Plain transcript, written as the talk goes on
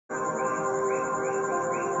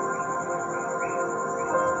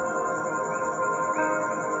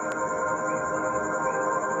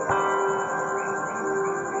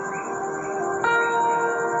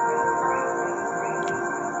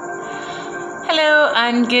Hello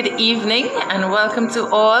and good evening and welcome to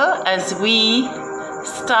all as we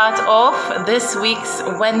start off this week's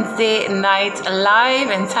Wednesday night live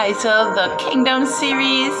entitled The Kingdom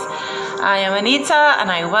Series. I am Anita and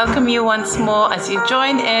I welcome you once more as you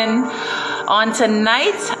join in on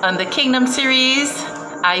tonight on the Kingdom Series.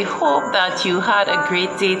 I hope that you had a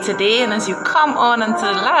great day today, and as you come on into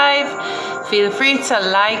the live, feel free to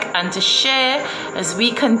like and to share as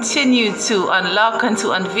we continue to unlock and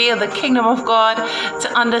to unveil the kingdom of God,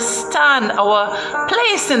 to understand our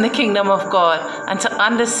place in the kingdom of God, and to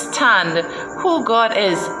understand who God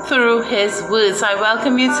is through His words. So I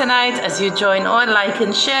welcome you tonight as you join on, like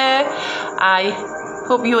and share. I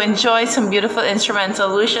hope you enjoy some beautiful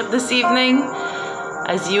instrumental worship this evening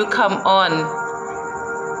as you come on.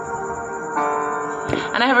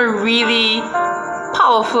 And I have a really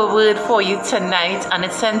powerful word for you tonight, and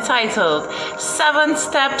it's entitled 7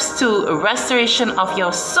 Steps to Restoration of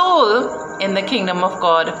Your Soul in the Kingdom of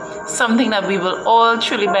God. Something that we will all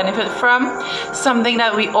truly benefit from, something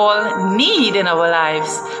that we all need in our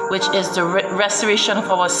lives, which is the restoration of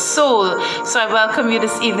our soul. So I welcome you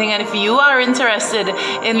this evening, and if you are interested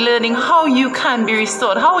in learning how you can be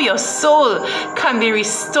restored, how your soul can be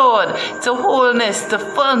restored to wholeness, to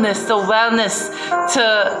fullness, to wellness,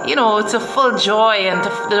 to full joy and to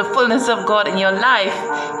the fullness of God in your life,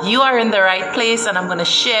 you are in the right place, and I'm going to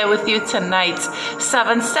share with you tonight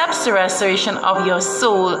 7 steps to restoration of your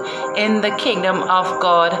soul in the kingdom of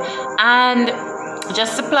God. And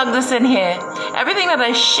just to plug this in here, everything that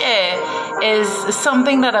I share is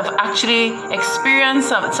something that I've actually experienced,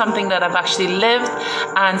 something that I've actually lived,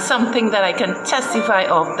 and something that I can testify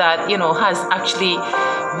of that, has actually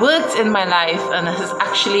worked in my life, and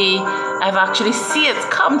I've actually seen it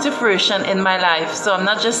come to fruition in my life. So I'm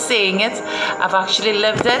not just saying it, I've actually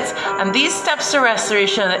lived it. And these steps to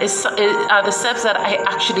restoration are the steps that I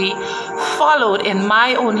actually followed in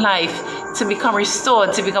my own life to become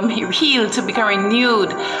restored, to become healed, to become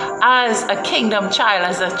renewed as a kingdom child,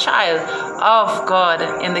 as a child of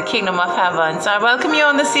God in the kingdom of heaven. So I welcome you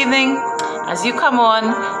on this evening as you come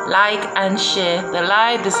on, like and share the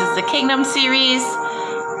live. This is the Kingdom Series,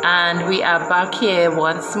 and we are back here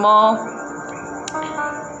once more.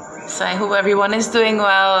 So I hope everyone is doing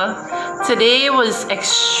well. Today was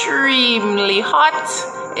extremely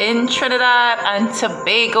hot in Trinidad and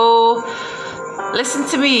Tobago. Listen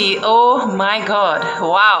to me, oh my God,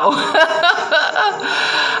 wow.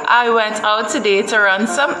 I went out today to run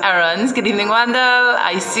some errands. Good evening, Wendell.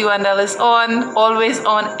 I see Wendell is on, always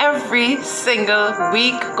on every single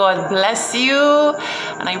week. God bless you.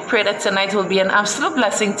 And I pray that tonight will be an absolute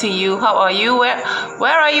blessing to you. How are you?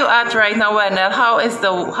 Where are you at right now, Wendell? How is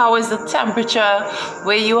the temperature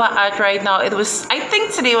where you are at right now? I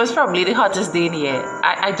think today was probably the hottest day in the year.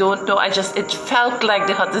 I don't know. It felt like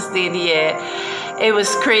the hottest day in the year. It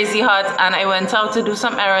was crazy hot, and I went out to do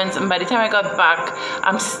some errands, and by the time I got back,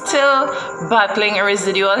 I'm still battling a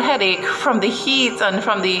residual headache from the heat and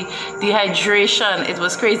from the dehydration. It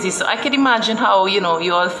was crazy. So I can imagine how, you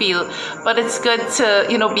all feel, but it's good to,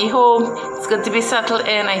 be home. It's good to be settled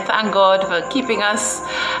in. I thank God for keeping us,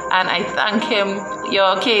 and I thank Him.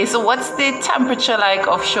 You're okay. So what's the temperature like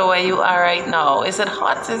offshore where you are right now? Is it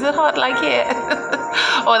hot? Is it hot like here?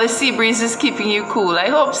 Or the sea breeze is keeping you cool? I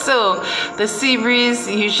hope so. The sea breeze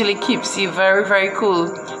usually keeps you very, very cool.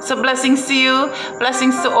 So blessings to you,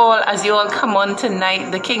 blessings to all as you all come on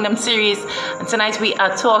tonight, the Kingdom Series. And tonight we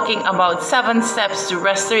are talking about 7 steps to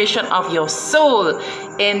restoration of your soul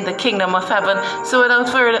in the kingdom of heaven. So without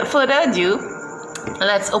further ado,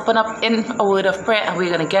 let's open up in a word of prayer, and we're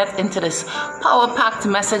going to get into this power-packed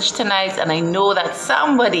message tonight. And I know that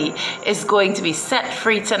somebody is going to be set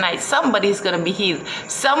free tonight. Somebody's going to be healed.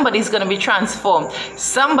 Somebody's going to be transformed.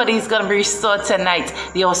 Somebody's going to be restored tonight.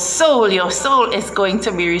 Your soul is going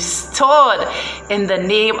to be restored in the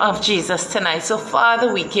name of Jesus tonight. So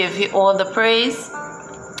Father, we give you all the praise.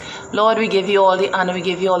 Lord, we give you all the honor, we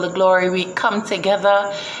give you all the glory. We come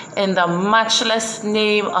together in the matchless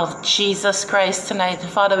name of Jesus Christ tonight.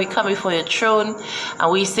 Father, we come before your throne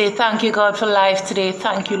and we say thank you, God, for life today.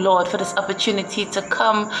 Thank you, Lord, for this opportunity to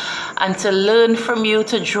come and to learn from you,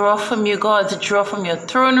 to draw from you, God, to draw from your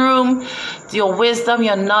throne room, your wisdom,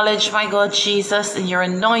 your knowledge, my God, Jesus, and your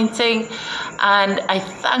anointing. And I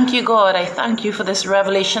thank you, God. I thank you for this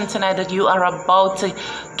revelation tonight that you are about to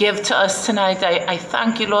give to us tonight. I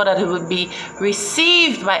thank you, Lord, that it will be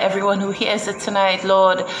received by everyone who hears it tonight,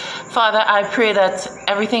 Lord. Father, I pray that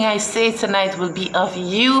everything I say tonight will be of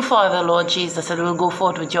you, Father, Lord Jesus, and will go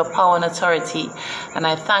forth with your power and authority. And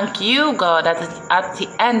I thank you, God, that at the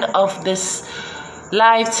end of this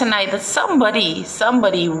live tonight that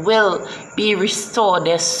somebody will be restored.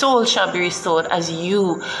 Their soul shall be restored as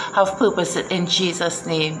you have purposed it in Jesus'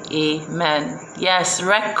 name. Amen. Yes,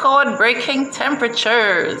 record-breaking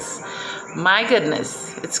temperatures. My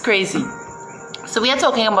goodness, it's crazy. So we are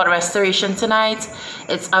talking about restoration tonight.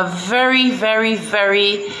 It's a very, very,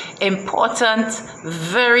 very important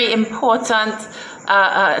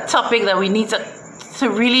topic that we need to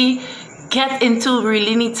really get into,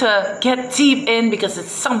 really need to get deep in, because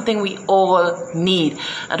it's something we all need.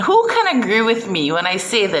 And who can agree with me when I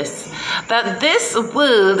say this? That this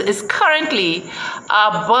world is currently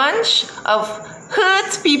a bunch of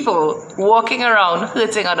hurt people walking around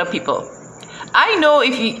hurting other people. I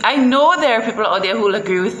know there are people out there who will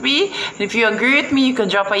agree with me. And if you agree with me, you can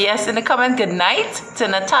drop a yes in the comment. Good night to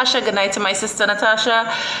Natasha. Good night to my sister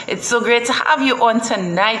Natasha. It's so great to have you on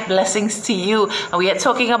tonight. Blessings to you. And we are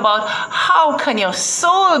talking about how can your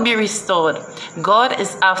soul be restored. God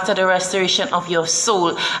is after the restoration of your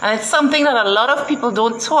soul. And it's something that a lot of people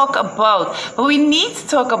don't talk about. But we need to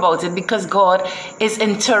talk about it because God is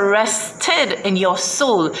interested in your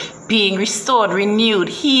soul being restored, renewed,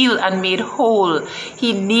 healed, and made whole.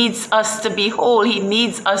 He needs us to be whole. He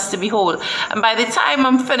needs us to be whole. And by the time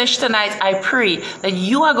I'm finished tonight, I pray that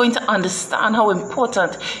you are going to understand how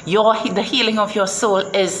important the healing of your soul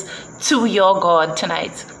is to your God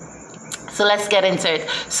tonight. So let's get into it.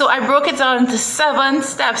 So I broke it down into 7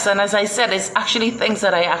 steps. And as I said, it's actually things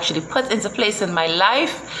that I actually put into place in my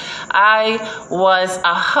life. I was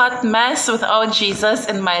a hot mess without Jesus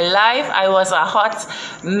in my life. I was a hot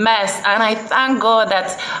mess. And I thank God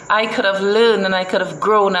that I could have learned and I could have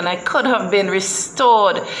grown and I could have been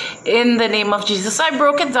restored in the name of Jesus. So I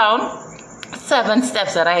broke it down. 7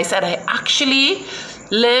 steps that I said I actually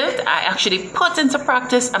lived, I actually put into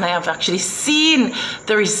practice, and I have actually seen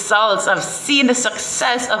the results. I've seen the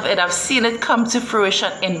success of it. I've seen it come to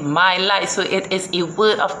fruition in my life. So it is a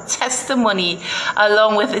word of testimony,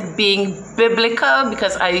 along with it being biblical,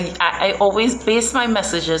 because I always base my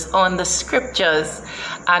messages on the scriptures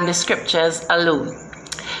and the scriptures alone.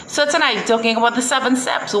 So tonight, talking about the 7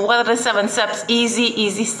 steps. What are the 7 steps?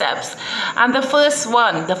 Easy steps. And the first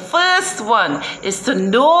one is to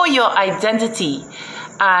know your identity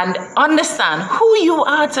and understand who you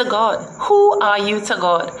are to God. Who are you to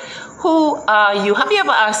God? Who are you? Have you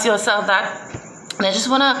ever asked yourself that? And I just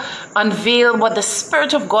want to unveil what the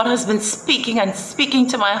Spirit of God has been speaking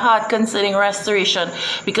to my heart concerning restoration,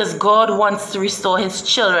 because God wants to restore His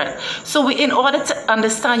children. So in order to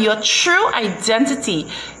understand your true identity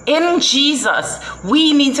in Jesus,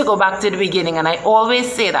 we need to go back to the beginning. And I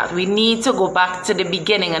always say that we need to go back to the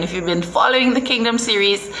beginning. And if you've been following the Kingdom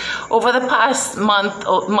series over the past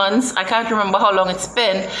months, I can't remember how long it's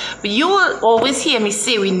been, but you will always hear me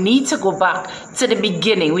say we need to go back to the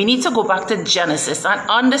beginning. We need to go back to Genesis and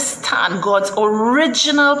understand God's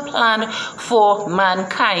original plan for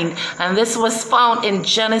mankind. And this was found in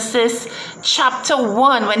Genesis chapter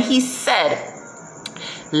 1 when He said,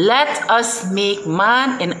 "Let us make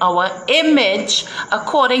man in our image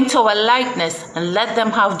according to our likeness, and let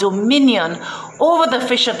them have dominion over the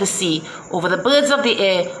fish of the sea, over the birds of the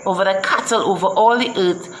air, over the cattle, over all the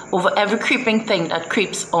earth, over every creeping thing that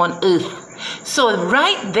creeps on earth." So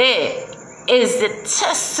right there is the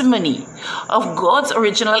testimony of God's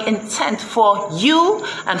original intent for you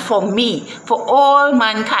and for me, for all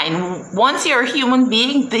mankind. Once you're a human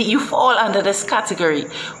being, you fall under this category.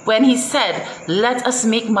 When He said, "Let us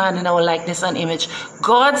make man in our likeness and image,"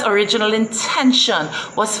 God's original intention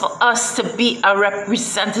was for us to be a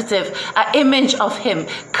representative, an image of Him,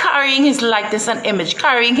 carrying His likeness and image,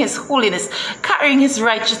 carrying His holiness, carrying His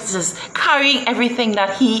righteousness, carrying everything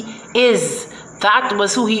that He is. That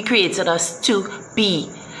was who He created us to be.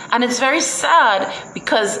 And it's very sad,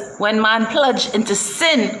 because when man plunged into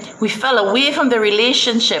sin, we fell away from the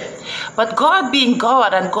relationship. But God being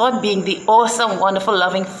God, and God being the awesome, wonderful,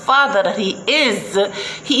 loving Father that He is,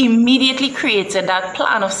 He immediately created that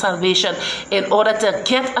plan of salvation in order to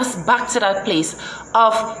get us back to that place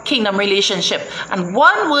of kingdom relationship. And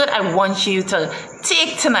one word I want you to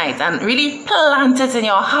take tonight and really plant it in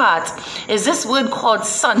your heart is this word called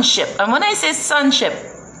sonship. And when I say sonship,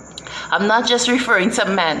 I'm not just referring to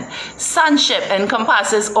men. Sonship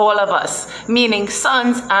encompasses all of us, meaning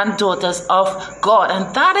sons and daughters of God.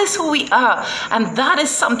 And that is who we are. And that is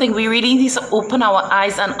something we really need to open our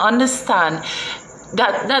eyes and understand,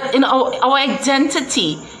 that in our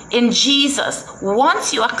identity in Jesus.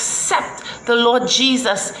 Once you accept the Lord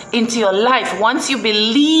Jesus into your life, once you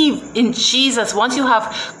believe in Jesus, once you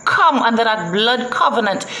have come come under that blood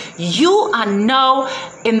covenant, you are now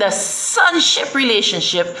in the sonship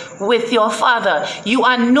relationship with your Father. You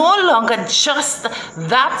are no longer just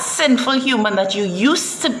that sinful human that you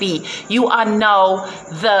used to be. You are now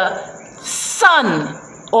the son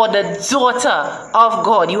or the daughter of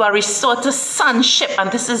God. You are restored to sonship,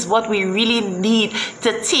 and this is what we really need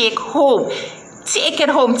to take home. Take it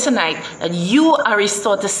home tonight, that you are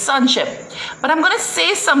restored to sonship. But I'm going to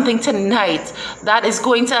say something tonight that is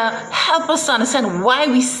going to help us understand why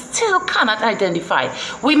we still cannot identify.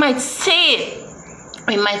 We might say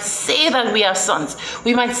that we are sons.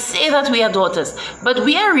 We might say that we are daughters. But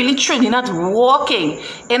we are really truly not walking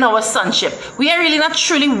in our sonship. We are really not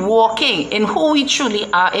truly walking in who we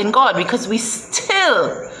truly are in God, because we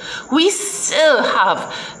still have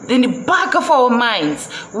in the back of our minds,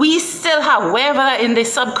 we still have, wherever in the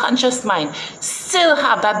subconscious mind, still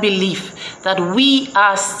have that belief that we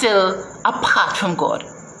are still apart from God.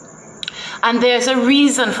 And there's a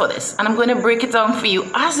reason for this. And I'm going to break it down for you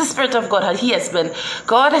as the Spirit of God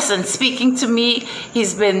God has been speaking to me.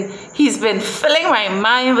 He's been filling my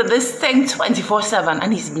mind with this thing 24/7.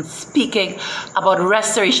 And he's been speaking about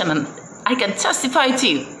restoration. And I can testify to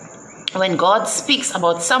you, when God speaks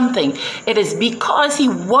about something, it is because he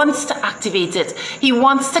wants to activate it. He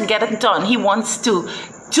wants to get it done. He wants to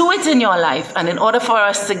do it in your life. And in order for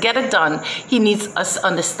us to get it done, he needs us to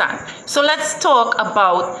understand. So let's talk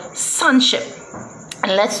about sonship.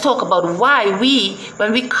 And let's talk about why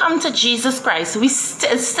when we come to Jesus Christ,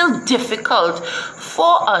 it's still difficult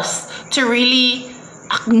for us to really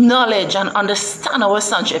acknowledge and understand our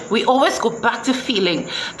sonship. We always go back to feeling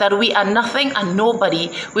that we are nothing and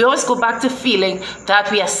nobody. We always go back to feeling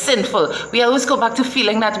that we are sinful. We always go back to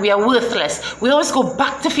feeling that we are worthless. We always go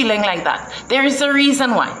back to feeling like that. There is a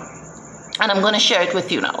reason why, and I'm going to share it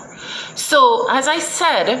with you now. So, as I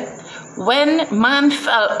said, when man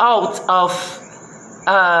fell out of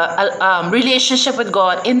a relationship with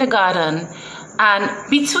God in the garden, and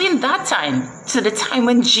between that time to the time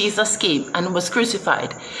when Jesus came and was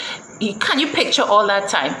crucified, can you picture all that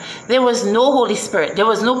time? There was no Holy Spirit. There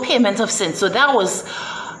was no payment of sin. So that was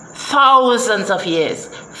thousands of years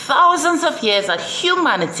that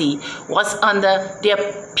humanity was under their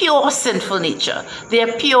pure sinful nature,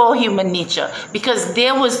 their pure human nature, because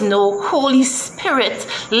there was no Holy Spirit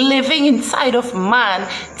living inside of man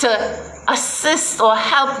to assist or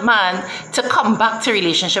help man to come back to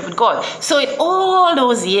relationship with God. So in all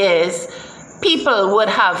those years, people would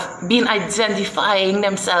have been identifying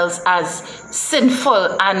themselves as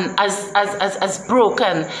sinful and as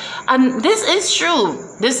broken. And this is true.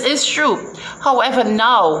 This is true. However,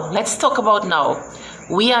 now, let's talk about now.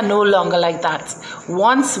 We are no longer like that.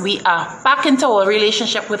 Once we are back into our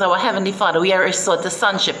relationship with our Heavenly Father, we are restored to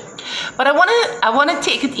sonship. But I want to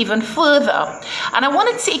take it even further. And I want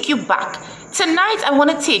to take you back. Tonight, I want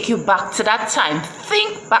to take you back to that time.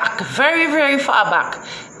 Think back, very, very far back.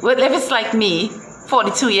 Well, if it's like me,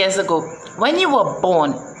 42 years ago, when you were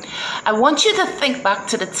born, I want you to think back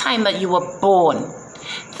to the time that you were born.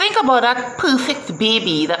 Think about that perfect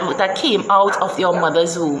baby that came out of your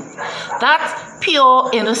mother's womb. That pure,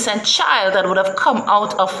 innocent child that would have come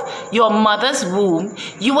out of your mother's womb,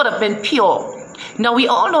 you would have been pure. Now, we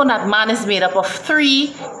all know that man is made up of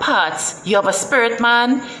three parts. You have a spirit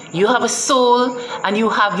man, you have a soul, and you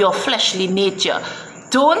have your fleshly nature.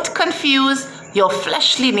 Don't confuse your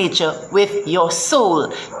fleshly nature with your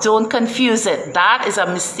soul. Don't confuse it. That is a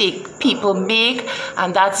mistake people make,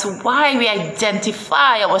 and that's why we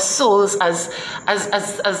identify our souls as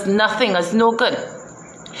nothing, as no good.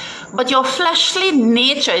 But your fleshly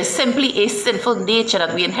nature is simply a sinful nature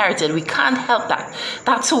that we inherited. We can't help that.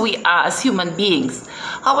 That's who we are as human beings.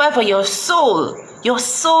 However, your soul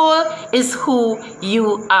is who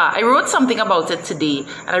you are. I wrote something about it today,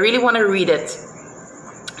 and I really want to read it.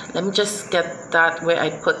 Let me just get that where I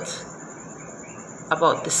put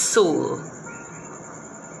about the soul.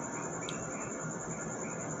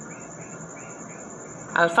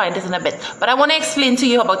 I'll find it in a bit. But I want to explain to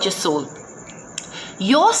you about your soul.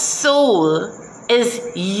 Your soul is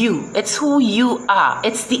you. It's who you are.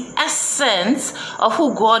 It's the essence of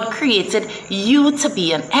who God created you to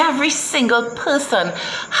be. And every single person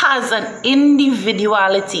has an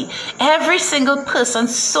individuality. Every single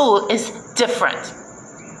person's soul is different.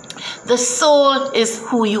 The soul is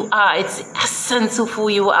who you are. It's the essence of who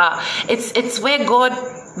you are. It's where God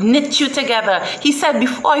knit you together. He said,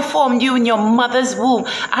 before I formed you in your mother's womb,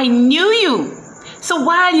 I knew you. So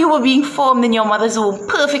while you were being formed in your mother's womb,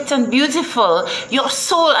 perfect and beautiful, your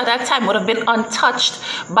soul at that time would have been untouched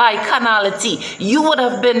by carnality. You would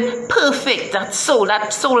have been perfect, that soul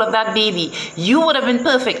of that baby. You would have been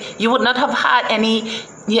perfect. You would not have had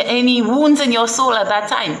any wounds in your soul at that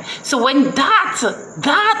time. So when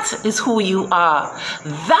that is who you are.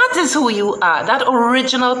 That is who you are. That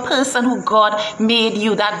original person who God made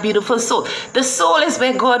you, that beautiful soul. The soul is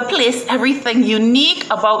where God placed everything unique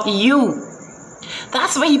about you.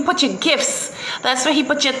 That's where he put your gifts. That's where he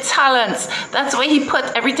put your talents. That's where he put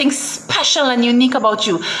everything special and unique about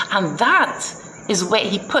you. And that is where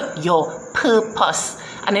he put your purpose.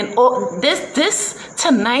 And in this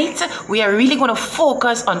tonight, we are really going to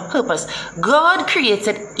focus on purpose. God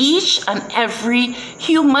created each and every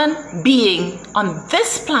human being on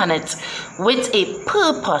this planet with a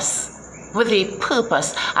purpose.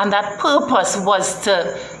 And that purpose was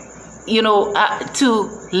to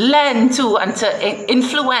lend to and to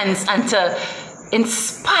influence and to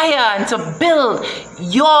inspire and to build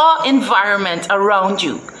your environment around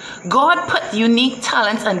you. God put unique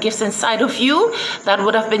talents and gifts inside of you that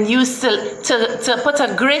would have been used to put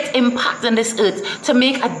a great impact in this earth, to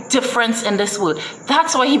make a difference in this world.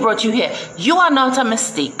 That's why he brought you here. You are not a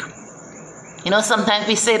mistake. Sometimes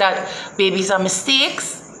we say that babies are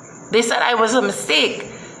mistakes. They said I was a mistake,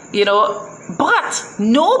 But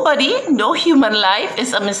no human life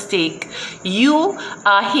is a mistake. You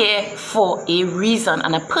are here for a reason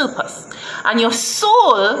and a purpose. And your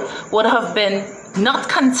soul would have been not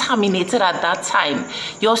contaminated at that time.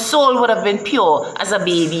 Your soul would have been pure as a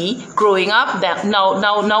baby growing up.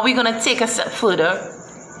 Now we're going to take a step further.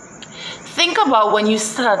 Think about when you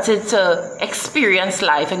started to experience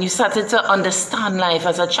life and you started to understand life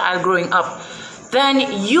as a child growing up. Then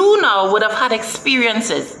you now would have had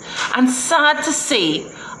experiences. And sad to say,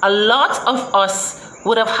 a lot of us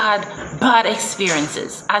would have had bad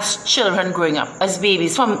experiences as children growing up, as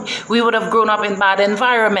babies. We would have grown up in bad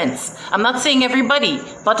environments. I'm not saying everybody,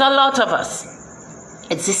 but a lot of us.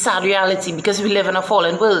 It's a sad reality because we live in a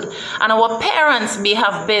fallen world. And our parents may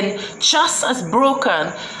have been just as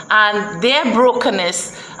broken, and their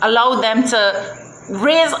brokenness allowed them to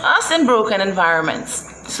raise us in broken environments.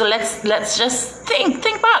 So let's just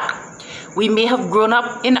think back. We may have grown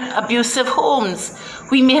up in abusive homes.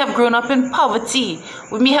 We may have grown up in poverty.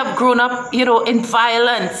 We may have grown up, in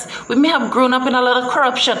violence. We may have grown up in a lot of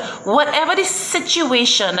corruption. Whatever the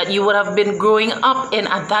situation that you would have been growing up in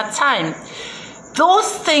at that time,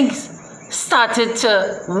 those things started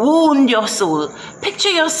to wound your soul. Picture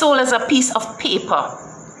your soul as a piece of paper.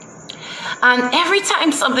 And every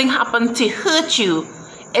time something happened to hurt you,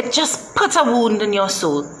 it just put a wound in your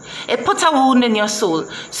soul. It put a wound in your soul.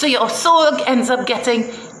 So your soul ends up getting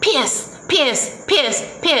pierced. This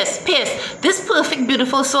perfect,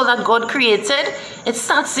 beautiful soul that God created, it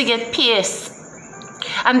starts to get pierced.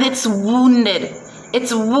 And it's wounded.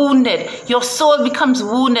 It's wounded. Your soul becomes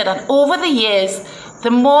wounded. And over the years,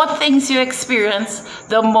 the more things you experience,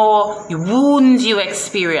 the more wounds you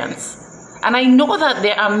experience. And I know that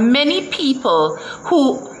there are many people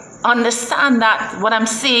who understand that what I'm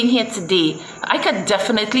saying here today. I could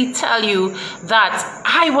definitely tell you that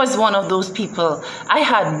I was one of those people. I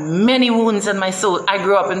had many wounds in my soul. I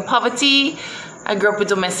grew up in poverty. I grew up with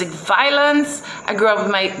domestic violence. I grew up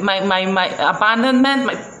with my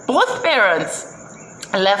abandonment. Both parents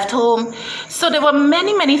left home. So there were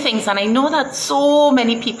many things, and I know that so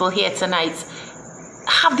many people here tonight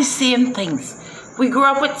have the same things. We grew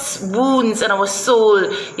up with wounds in our soul,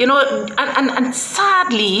 and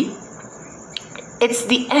sadly, it's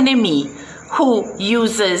the enemy who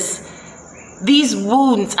uses these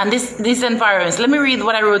wounds and these environments. Let me read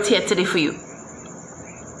what I wrote here today for you.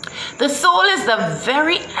 The soul is the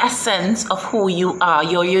very essence of who you are,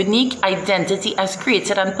 your unique identity as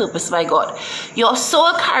created and purposed by God. Your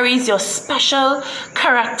soul carries your special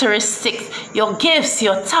characteristics, your gifts,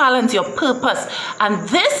 your talents, your purpose. And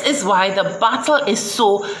this is why the battle is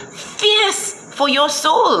so fierce for your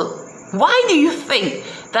soul. Why do you think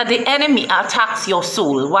that the enemy attacks your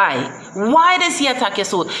soul? Why? Why does he attack your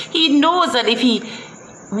soul? He knows that if he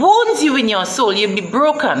wounds you in your soul, you'll be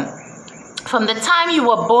broken. From the time you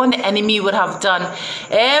were born, the enemy would have done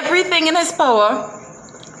everything in his power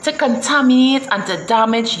to contaminate and to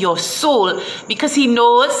damage your soul, because he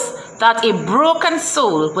knows that a broken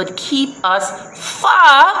soul would keep us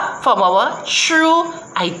far from our true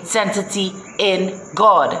identity in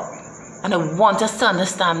God. And I want us to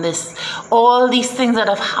understand this. All these things that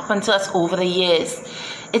have happened to us over the years,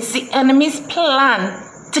 it's the enemy's plan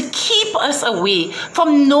to keep us away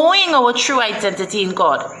from knowing our true identity in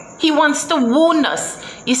God. He wants to wound us.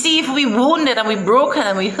 You see, if we wounded and we broken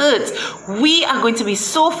and we hurt, we are going to be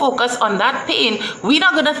so focused on that pain, we're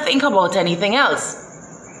not going to think about anything else.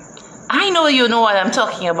 I know you know what I'm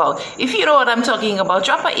talking about. If you know what I'm talking about,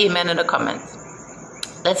 drop an amen in the comments.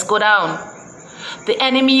 Let's go down. The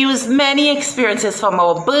enemy used many experiences from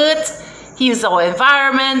our birth. He used our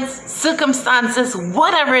environment, circumstances,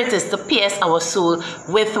 whatever it is, to pierce our soul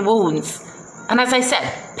with wounds. And as I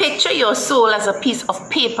said, picture your soul as a piece of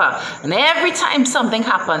paper. And every time something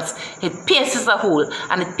happens, it pierces a hole,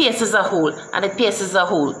 and it pierces a hole, and it pierces a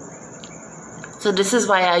hole. So this is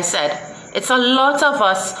why I said, it's a lot of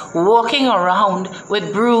us walking around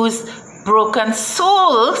with bruised, broken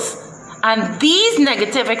souls. And these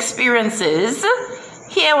negative experiences,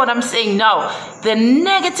 hear what I'm saying now, the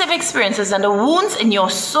negative experiences and the wounds in your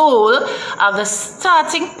soul are the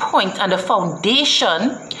starting point and the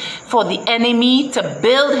foundation for the enemy to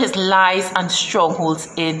build his lies and strongholds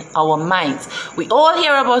in our minds. We all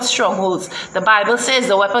hear about strongholds. The Bible says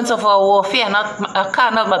the weapons of our warfare are not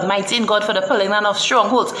carnal but mighty in God for the pulling down of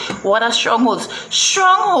strongholds. What are strongholds?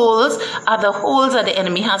 Strongholds are the holes that the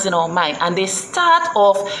enemy has in our mind, and they start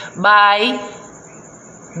off by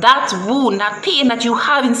that wound, that pain that you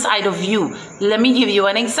have inside of you. Let me give you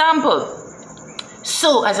an example.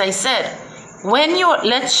 So, as I said, when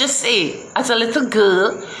let's just say, as a little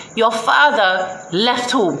girl, your father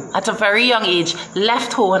left home at a very young age,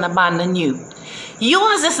 left home and abandoned you. You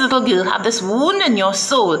as this little girl have this wound in your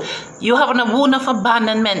soul. You have a wound of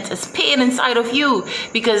abandonment. It's pain inside of you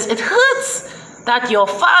because it hurts that your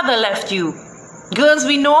father left you. Girls,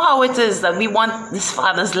 we know how it is that we want this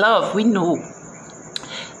father's love. We know.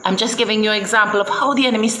 I'm just giving you an example of how the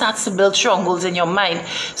enemy starts to build strongholds in your mind.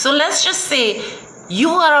 So let's just say you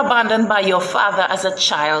are abandoned by your father as a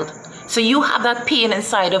child. So you have that pain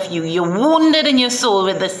inside of you. You're wounded in your soul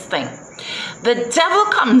with this thing. The devil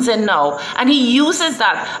comes in now and he uses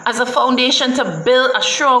that as a foundation to build a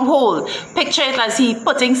stronghold. Picture it as he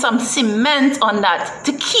putting some cement on that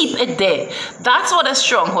to keep it there. That's what a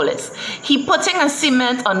stronghold is. He putting a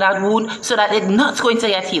cement on that wound so that it's not going to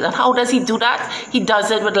get healed. And how does he do that? He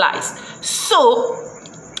does it with lies. So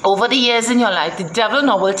over the years in your life, the devil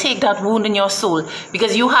now will take that wound in your soul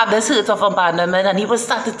because you have this hurt of abandonment, and he will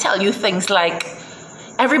start to tell you things like,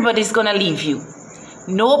 everybody's going to leave you.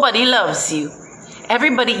 Nobody loves you.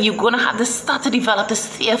 Everybody, you're going to have to start to develop this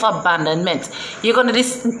fear of abandonment. You're going to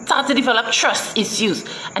start to develop trust issues.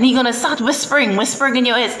 And you're going to start whispering in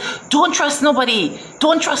your ears, don't trust nobody.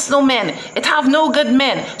 Don't trust no men. It have no good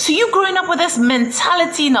men. So you're growing up with this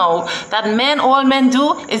mentality now that all men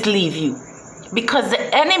do is leave you. Because the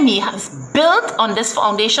enemy has built on this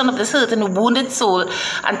foundation of this hurt and wounded soul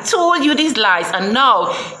and told you these lies. And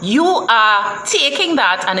now you are taking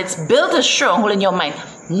that and it's built a stronghold in your mind.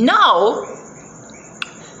 Now,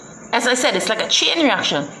 as I said, it's like a chain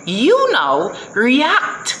reaction. You now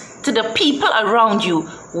react to the people around you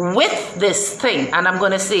with this thing. And I'm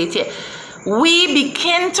going to say it here. We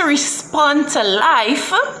begin to respond to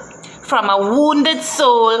life from a wounded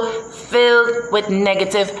soul filled with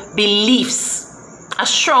negative beliefs. A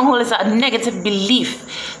stronghold is a negative belief.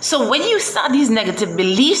 So when you start these negative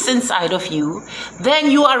beliefs inside of you,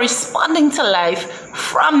 then you are responding to life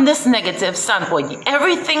from this negative standpoint.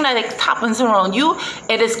 Everything that happens around you,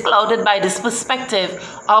 it is clouded by this perspective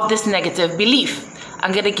of this negative belief.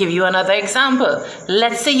 I'm going to give you another example.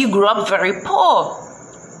 Let's say you grew up very poor.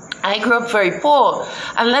 I grew up very poor.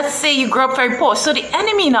 And let's say you grew up very poor. So the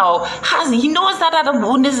enemy now he knows that the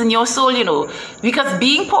wound is in your soul, you know. Because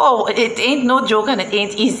being poor, it ain't no joke and it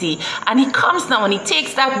ain't easy. And he comes now and he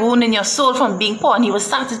takes that wound in your soul from being poor and he will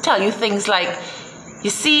start to tell you things like,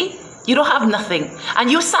 you see, you don't have nothing.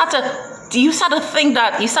 And you start to think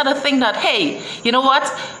that, hey, you know what?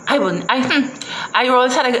 I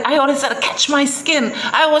always had to catch my skin.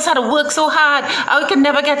 I always had to work so hard. I could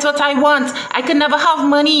never get what I want. I could never have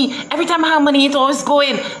money. Every time I have money, it's always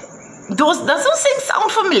going. Does those things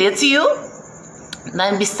sound familiar to you?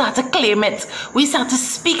 Then we start to claim it. We start to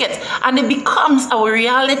speak it. And it becomes our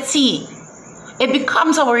reality. It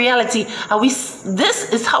becomes our reality. And this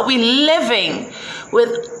is how we're living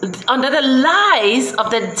under the lies of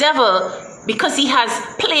the devil, because he has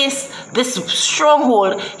placed this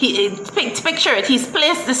stronghold. Picture it. He's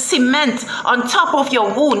placed the cement on top of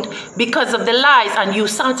your wound because of the lies, and you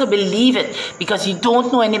start to believe it because you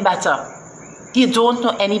don't know any better. You don't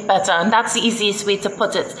know any better, and that's the easiest way to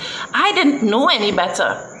put it. I didn't know any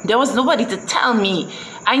better. There was nobody to tell me.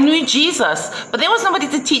 I knew Jesus, but there was nobody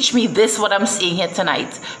to teach me what I'm saying here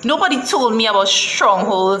tonight. Nobody told me about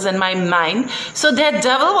strongholds in my mind. So the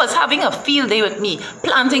devil was having a field day with me,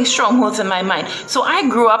 planting strongholds in my mind. So I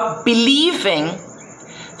grew up believing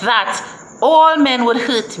that all men would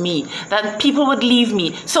hurt me, that people would leave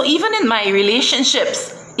me. So even in my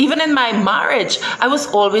relationships, even in my marriage, I was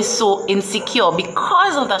always so insecure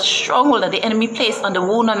because of that stronghold that the enemy placed on the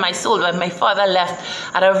wound on my soul when my father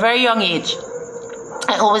left at a very young age.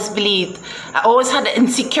 I always believed, I always had the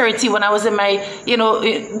insecurity when I was in my,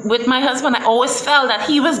 with my husband. I always felt that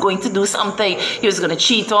he was going to do something. He was going to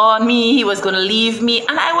cheat on me. He was going to leave me.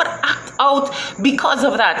 And I would act out because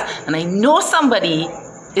of that. And I know somebody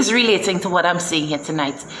is relating to what I'm saying here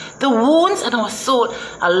tonight. The wounds in our soul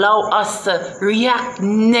allow us to react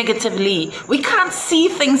negatively. We can't see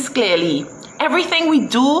things clearly. Everything we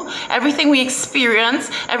do, everything we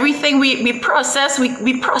experience, everything we process,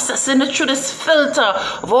 we process it through this filter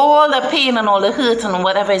of all the pain and all the hurt and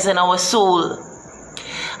whatever is in our soul.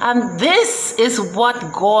 And this is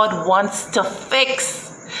what God wants to fix.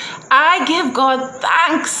 I give God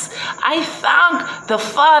thanks. I thank the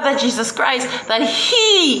Father, Jesus Christ, that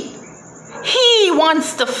He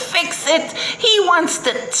wants to fix it. He wants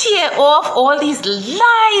to tear off all these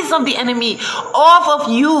lies of the enemy off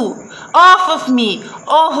of you, off of me,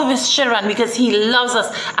 off of his children, because he loves us.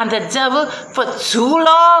 And the devil, for too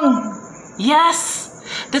long, yes,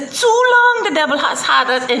 too long the devil has had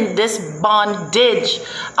us in this bondage.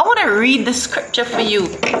 I want to read the scripture for you.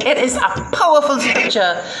 It is a powerful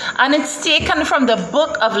scripture, and it's taken from the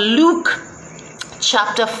book of Luke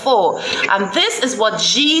chapter 4. And this is what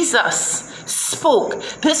Jesus spoke.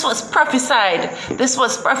 This was prophesied. This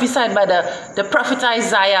was prophesied by the prophet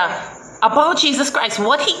Isaiah about Jesus Christ,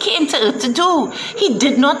 what he came to earth to do. He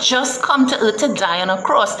did not just come to earth to die on a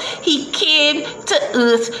cross. He came to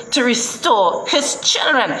earth to restore his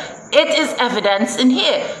children. It is evidence in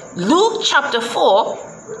here. Luke chapter 4,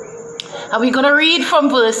 and we're going to read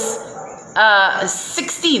from verse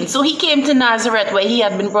 16. So he came to Nazareth, where he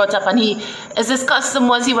had been brought up, and as his custom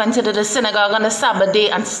was, he went to the synagogue on the Sabbath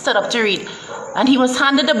day and stood up to read. And he was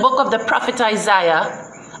handed the book of the prophet Isaiah.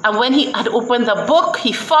 And when he had opened the book,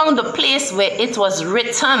 he found the place where it was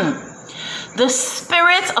written, "The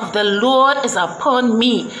Spirit of the Lord is upon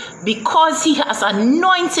me, because he has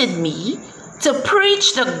anointed me to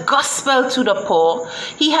preach the gospel to the poor.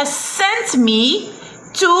 He has sent me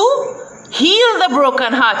to heal the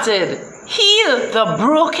brokenhearted." Heal the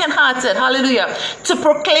brokenhearted, hallelujah, to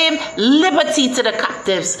proclaim liberty to the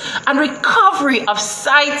captives and recovery of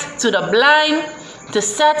sight to the blind, to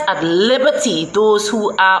set at liberty those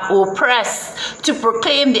who are oppressed, to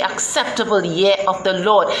proclaim the acceptable year of the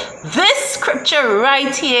Lord. This scripture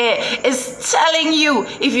right here is telling you,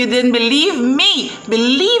 if you didn't believe me,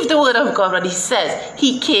 believe the word of God, what he says.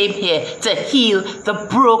 He came here to heal the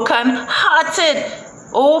brokenhearted.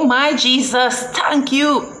 Oh my Jesus, thank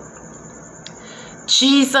you,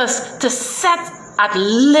 Jesus, to set at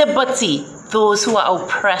liberty those who are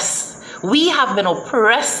oppressed. We have been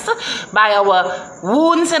oppressed by our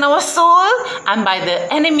wounds in our soul and by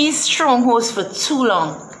the enemy's strongholds for too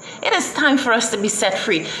long. It is time for us to be set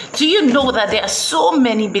free. Do you know that there are so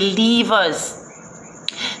many believers?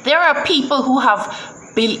 There are people who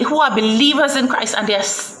are believers in Christ, and they are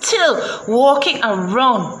still walking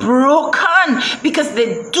around broken because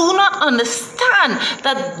they do not understand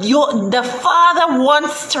that the Father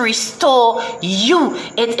wants to restore you.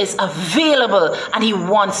 It is available, and he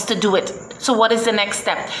wants to do it. So what is the next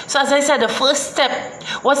step? So as I said, the first step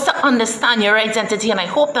was to understand your identity, and I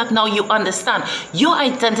hope that now you understand. Your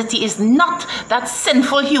identity is not that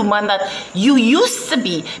sinful human that you used to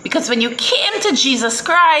be, because when you came to Jesus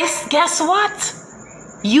Christ, guess what?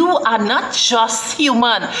 You are not just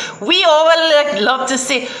human. We all love to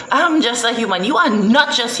say, I'm just a human. You are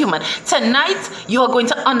not just human. Tonight, you are going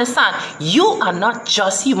to understand, you are not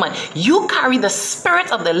just human. You carry the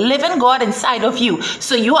Spirit of the living God inside of you.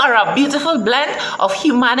 So you are a beautiful blend of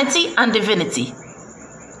humanity and divinity.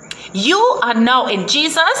 You are now in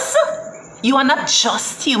Jesus. You are not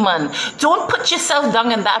just human. Don't put yourself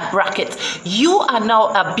down in that bracket. You are now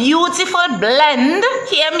a beautiful blend,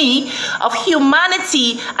 hear me, of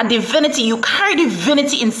humanity and divinity. You carry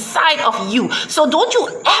divinity inside of you. So don't you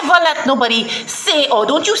ever let nobody say, or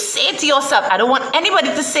don't you say to yourself, I don't want anybody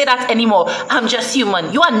to say that anymore, I'm just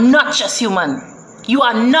human. You are not just human. You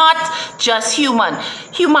are not just human.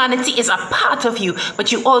 Humanity is a part of you,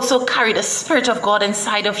 but you also carry the Spirit of God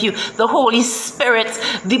inside of you. The Holy Spirit,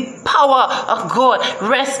 the power of God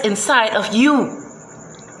rests inside of you.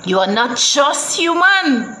 You are not just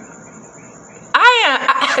human.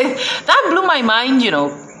 That blew my mind, you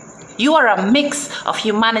know. You are a mix of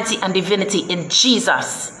humanity and divinity in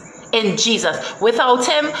Jesus. in Jesus. Without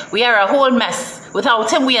him, we are a whole mess.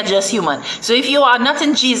 Without him, we are just human. So if you are not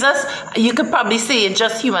in Jesus, you could probably say you're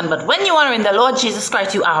just human. But when you are in the Lord Jesus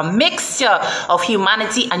Christ, you are a mixture of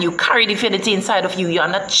humanity and you carry divinity inside of you. You are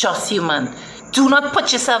not just human. Do not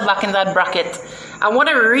put yourself back in that bracket. I want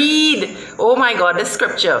to read, oh my God, this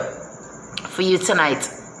scripture for you tonight.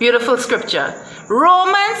 Beautiful scripture.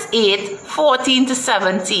 Romans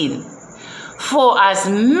 8:14-17. For as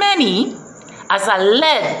many as are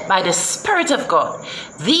led by the Spirit of God,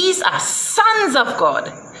 these are sons of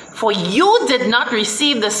God. For you did not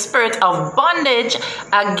receive the spirit of bondage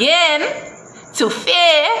again to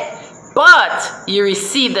fear, but you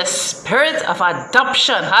received the spirit of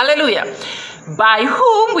adoption. Hallelujah. By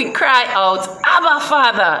whom we cry out, Abba,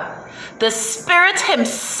 Father. The Spirit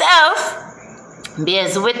himself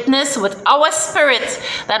bears witness with our spirit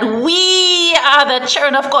that we are the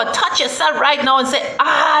children of God. Touch yourself right now and say,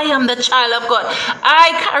 I am the child of God.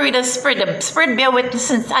 I carry the Spirit. The Spirit bear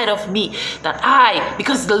witness inside of me that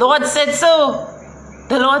because the Lord said so.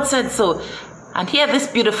 The Lord said so. And hear this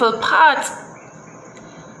beautiful part.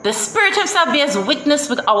 The Spirit himself bears witness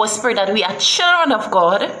with our spirit that we are children of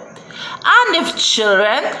God. And if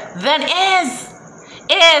children, then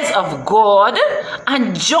heirs of God,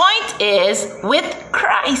 and joint heirs with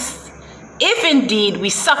Christ, if indeed we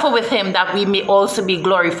suffer with him, that we may also be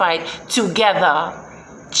glorified together.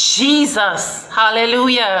 Jesus,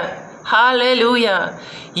 hallelujah, hallelujah.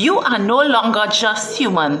 You are no longer just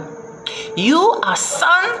human. You are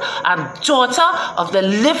son and daughter of the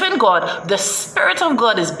living God. The Spirit of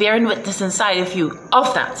God is bearing witness inside of you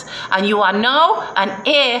of that. And you are now an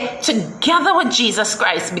heir together with Jesus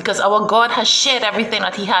Christ, because our God has shared everything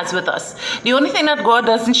that he has with us. The only thing that God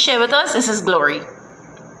doesn't share with us is his glory.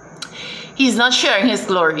 He's not sharing his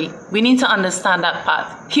glory. We need to understand that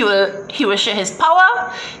part. He will share his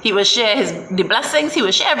power. He will share the blessings. He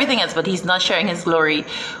will share everything else, but he's not sharing his glory.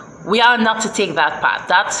 We are not to take that part.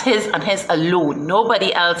 That's his and his alone.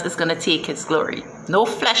 Nobody else is going to take his glory. No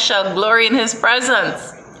flesh shall glory in his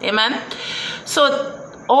presence. Amen.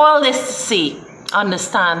 So all this to say,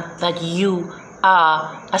 understand that you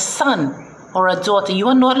are a son or a daughter. You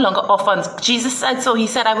are no longer orphans. Jesus said so. He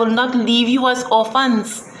said, I will not leave you as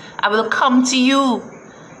orphans. I will come to you.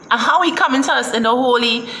 And how he comes to us? In the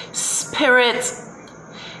Holy Spirit.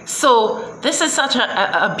 So this is such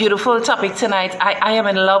a beautiful topic tonight. I am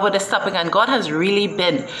in love with this topic, and God has really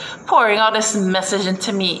been pouring out this message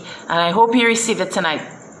into me, and I hope you receive it tonight.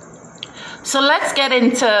 So let's get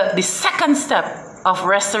into the second step of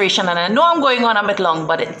restoration, and I know I'm going on a bit long,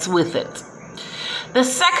 but it's worth it. The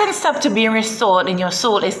second step to being restored in your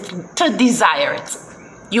soul is to desire it.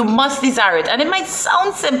 You must desire it. And it might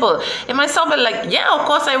sound simple. It might sound like, yeah, of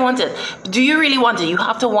course I want it. Do you really want it? You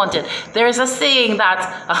have to want it. There is a saying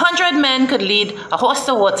that 100 men could lead a horse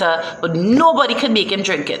to water, but nobody could make him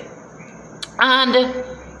drink it. And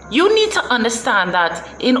you need to understand that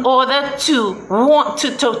in order to want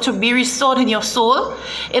to be restored in your soul,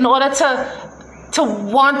 in order to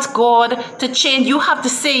want God to change, you have to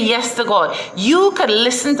say yes to God. You could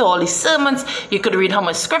listen to all these sermons, you could read how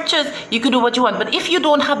much scriptures, you could do what you want, but if you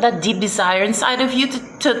don't have that deep desire inside of you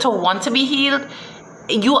to want to be healed,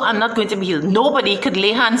 you are not going to be healed. Nobody could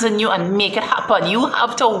lay hands on you and make it happen. You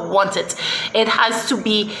have to want it. It has to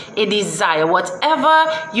be a desire. Whatever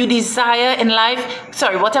you desire in life,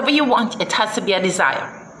 whatever you want, it has to be a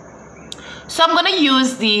desire. So I'm going to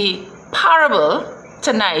use the parable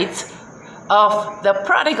tonight of the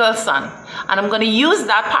prodigal son, and I'm going to use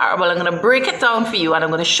that parable. I'm going to break it down for you, and I'm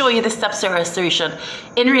going to show you the steps to restoration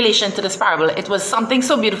in relation to this parable. It was something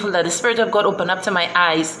so beautiful that the Spirit of God opened up to my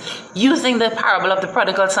eyes using the parable of the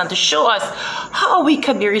prodigal son to show us how we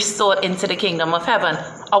can be restored into the kingdom of heaven.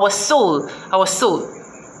 Our soul.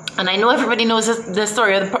 And I know everybody knows the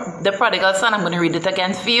story of the prodigal son. I'm going to read it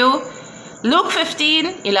again for you. Luke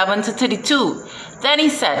 15:11-32. Then he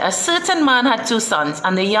said, a certain man had 2 sons,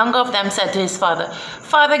 and the younger of them said to his father,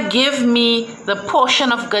 Father, give me the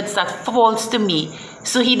portion of goods that falls to me.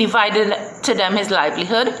 So he divided to them his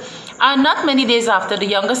livelihood. And not many days after, the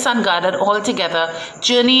younger son gathered all together,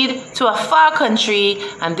 journeyed to a far country,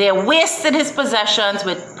 and there wasted his possessions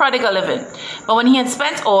with prodigal living. But when he had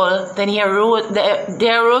spent all, then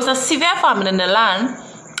there arose a severe famine in the land,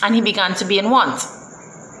 and he began to be in want.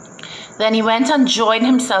 Then he went and joined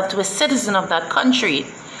himself to a citizen of that country,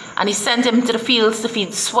 and he sent him to the fields to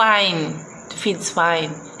feed swine.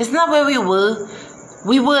 Isn't that where we were?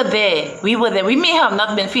 We were there. We may have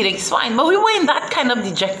not been feeding swine, but we were in that kind of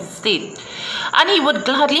dejected state. And he would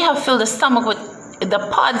gladly have filled the stomach with the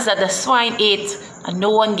pods that the swine ate, and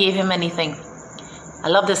no one gave him anything. I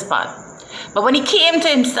love this part. But when he came to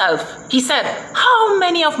himself, he said, how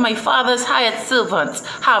many of my father's hired servants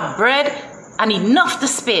have bread and enough to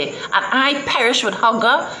spare, and I perish with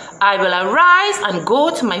hunger? I will arise and go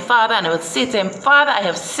to my father, and I will say to him, Father, I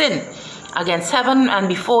have sinned against heaven and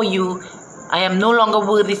before you. I am no longer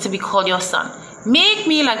worthy to be called your son. Make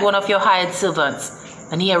me like one of your hired servants.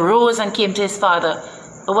 And he arose and came to his father.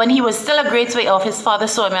 But when he was still a great way off, his father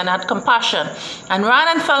saw him and had compassion, and ran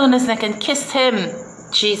and fell on his neck and kissed him.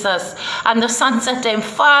 Jesus. And the son said to him,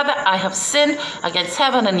 Father, I have sinned against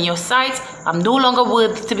heaven and in your sight. I'm no longer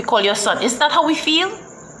worthy to be called your son. Is that how we feel?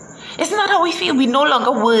 Isn't that how we feel? We're no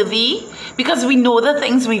longer worthy because we know the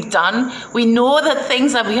things we've done. We know the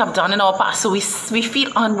things that we have done in our past. So we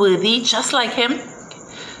feel unworthy, just like him.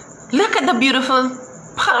 Look at the beautiful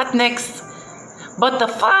part next. But the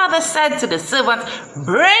father said to the servants,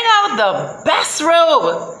 bring out the best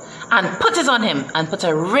robe and put it on him, and put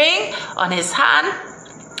a ring on his hand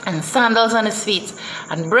and sandals on his feet,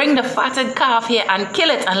 and bring the fatted calf here and kill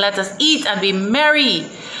it, and let us eat and be merry.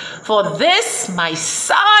 For this my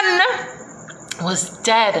son was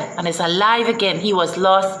dead and is alive again. He was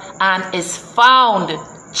lost and is found.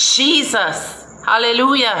 Jesus.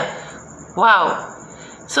 Hallelujah. Wow.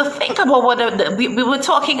 So think about what we were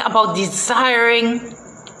talking about, desiring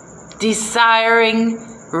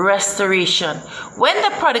restoration. When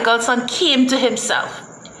the prodigal son came to himself,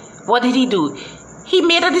 what did he do? He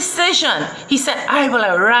made a decision. He said, I will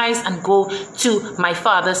arise and go to my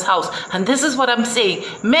father's house. And this is what I'm saying.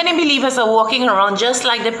 Many believers are walking around just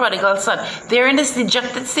like the prodigal son. They're in this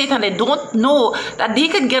dejected state and they don't know that they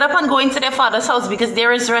could get up and go into their father's house because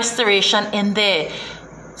there is restoration in there.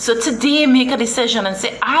 So today, make a decision and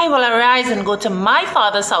say, I will arise and go to my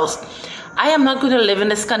father's house. I am not going to live in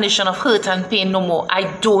this condition of hurt and pain no more.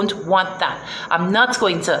 I don't want that. I'm not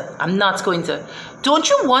going to. Don't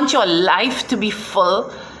you want your life to be full?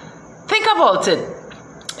 Think about it.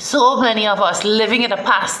 So many of us living in the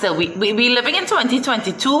past still. We living in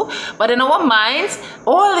 2022, but in our minds,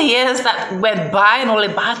 all the years that went by and all the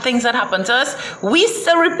bad things that happened to us, we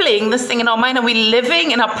still replaying this thing in our mind, and we living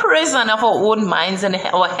in a prison of our own minds in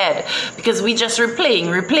our head, because we just replaying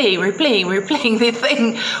the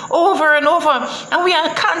thing over and over, and we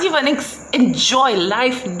can't even enjoy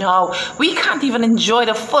life now. We can't even enjoy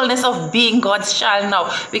the fullness of being God's child now,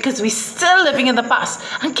 because we're still living in the past.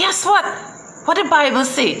 And guess what? What did the Bible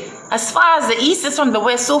say? As far as the east is from the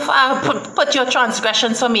west, so far put your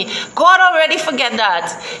transgressions from me. God already forget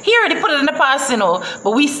that. He already put it in the past,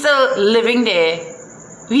 but we still living there.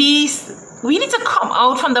 We need to come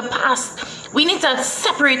out from the past. We need to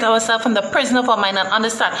separate ourselves from the prison of our mind and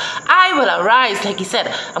understand, I will arise, like he said,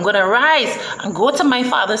 I'm going to rise and go to my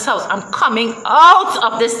father's house. I'm coming out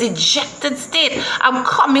of this dejected state. I'm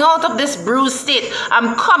coming out of this bruised state.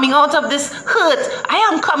 I'm coming out of this hurt. I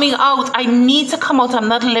am coming out. I need to come out. I'm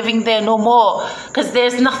not living there no more, because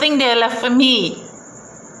there's nothing there left for me.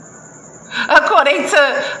 According to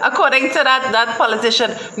that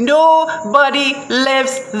politician, nobody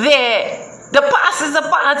lives there. The past is the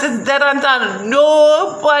past, it's dead and done.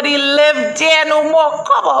 Nobody live there no more.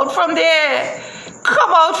 Come out from there.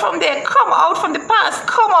 Come out from there. Come out from the past.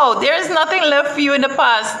 Come out. There is nothing left for you in the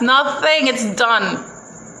past. Nothing. It's done.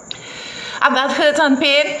 And that hurt and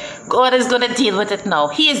pain, God is going to deal with it now.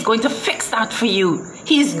 He is going to fix that for you.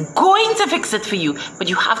 He's going to fix it for you. But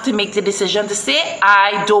you have to make the decision to say,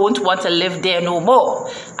 I don't want to live there no more.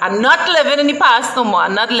 I'm not living in the past no more.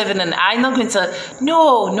 I'm not going to,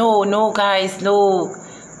 no, guys, no.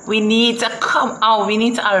 We need to come out. We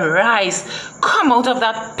need to arise. Come out of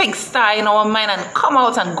that pigsty in our mind and come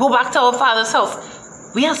out and go back to our Father's house.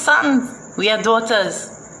 We are sons. We are daughters.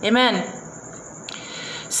 Amen.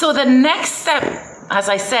 So the next step, as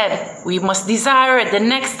I said, we must desire it. The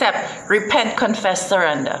next step, repent, confess,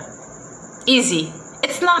 surrender. Easy.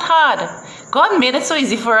 It's not hard. God made it so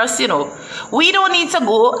easy for us, We don't need to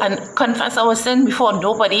go and confess our sin before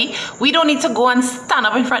nobody. We don't need to go and stand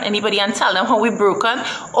up in front of anybody and tell them how we're broken.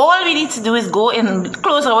 All we need to do is go and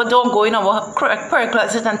close our door, go in our prayer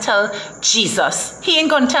closet and tell Jesus. He ain't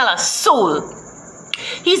going to tell a soul.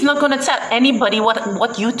 He's not going to tell anybody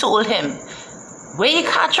what you told him. Where you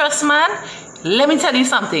can't trust man, let me tell you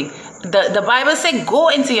something. The Bible says, go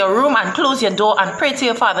into your room and close your door and pray to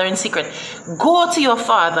your father in secret. Go to your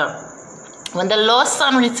father. When the lost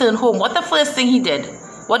son returned home, what the first thing he did?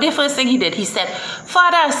 He said,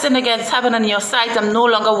 Father, I sinned against heaven and your sight. I'm no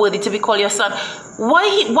longer worthy to be called your son.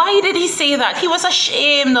 Why did he say that? He was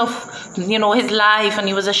ashamed of, his life, and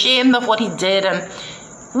he was ashamed of what he did. And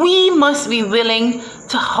we must be willing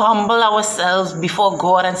to humble ourselves before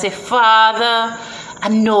God and say, Father, I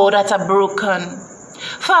know that I'm broken.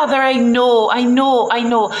 Father, I know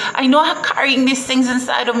I'm carrying these things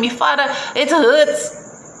inside of me. Father, it hurts.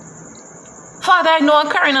 Father, I know I'm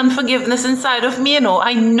carrying unforgiveness inside of me,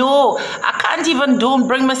 I know. I can't even don't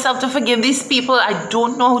bring myself to forgive these people. I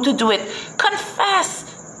don't know how to do it. Confess.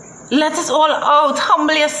 Let it all out.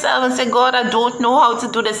 Humble yourself and say, God, I don't know how to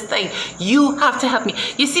do this thing. You have to help me.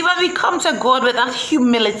 You see, when we come to God with that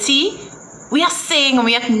humility, we are saying and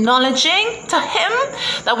we are acknowledging to Him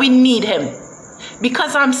that we need Him.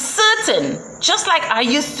 Because I'm certain, just like I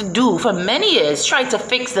used to do for many years, try to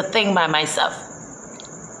fix the thing by myself.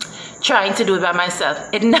 Trying to do it by myself.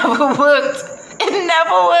 It never worked. It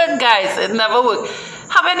never worked, guys. It never worked.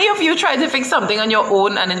 Have any of you tried to fix something on your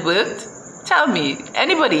own and it worked? Tell me.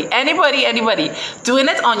 Anybody? Doing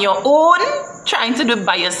it on your own, trying to do it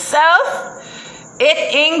by yourself, it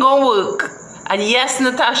ain't gonna work. And yes,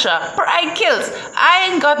 Natasha, pride kills. I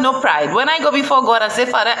ain't got no pride. When I go before God, I say,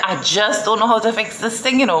 Father, I just don't know how to fix this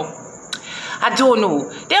thing, I don't know.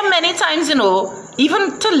 There are many times,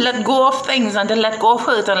 even to let go of things and to let go of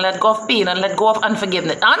hurt and let go of pain and let go of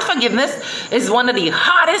unforgiveness. Unforgiveness is one of the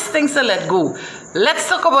hardest things to let go. Let's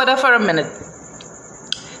talk about that for a minute.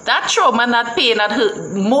 That trauma and that pain, that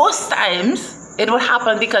hurt, most times it would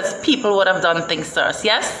happen because people would have done things to us,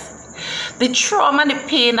 yes? The trauma and the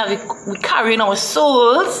pain that we carry in our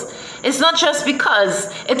souls is not just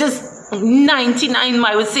because it is 99,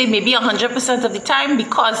 I would say maybe 100% of the time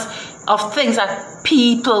because of things that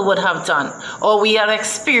people would have done, or we have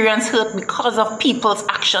experienced hurt because of people's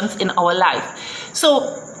actions in our life.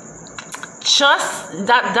 So just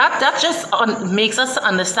that just makes us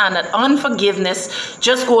understand that unforgiveness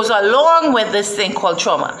just goes along with this thing called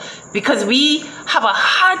trauma, because we have a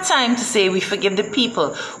hard time to say we forgive the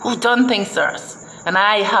people who've done things to us. And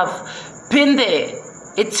I have been there.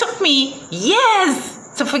 It took me years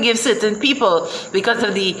to forgive certain people because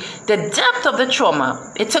of the depth of the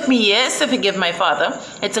trauma. It took me years to forgive my father.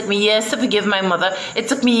 It took me years to forgive my mother. It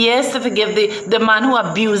took me years to forgive the man who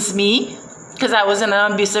abused me, because I was in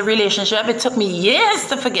an abusive relationship. It took me years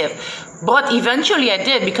to forgive. But eventually I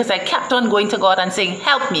did, because I kept on going to God and saying,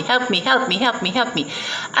 help me, help me, help me, help me, help me.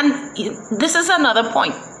 And this is another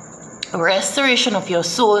point. Restoration of your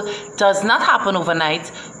soul does not happen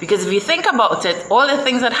overnight, because if you think about it, all the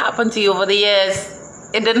things that happened to you over the years,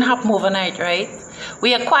 it didn't happen overnight, right?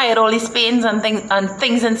 We acquired all these pains and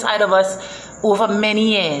things inside of us over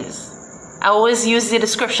many years. I always use the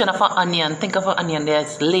description of an onion. Think of an onion.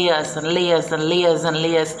 There's layers and layers and layers and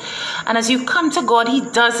layers. And as you come to God, He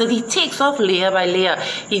does it. He takes off layer by layer.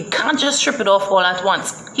 He can't just strip it off all at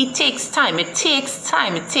once. He takes time. It takes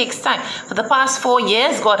time. It takes time. For the past 4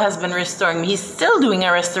 years, God has been restoring me. He's still doing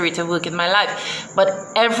a restorative work in my life. But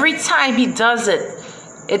every time He does it,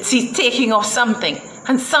 He's taking off something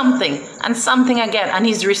and something and something again, and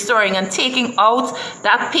He's restoring and taking out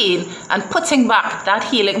that pain and putting back that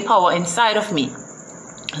healing power inside of me.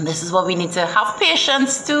 And this is what we need to have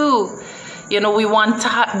patience too. We want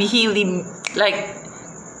to be healed. Like,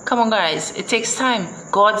 come on guys, it takes time.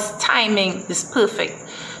 God's timing is perfect.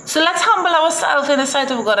 So let's humble ourselves in the sight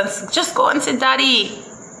of God and just go and say, Daddy,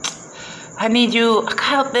 I need you. I can't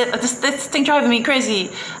help it. This thing driving me crazy.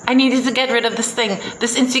 I need you to get rid of this thing,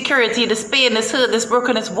 this insecurity, this pain, this hurt, this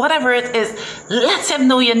brokenness, whatever it is. Let Him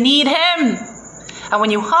know you need Him. And when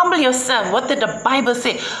you humble yourself, what did the Bible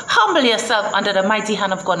say? Humble yourself under the mighty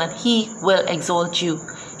hand of God, and He will exalt you.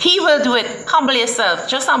 He will do it. Humble yourself.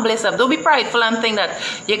 Just humble yourself. Don't be prideful and think that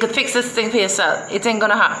you could fix this thing for yourself. It ain't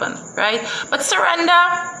gonna happen, right? But surrender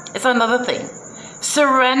is another thing.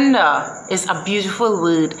 Surrender is a beautiful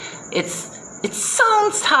word. It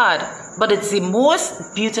sounds hard, but it's the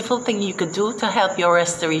most beautiful thing you could do to help your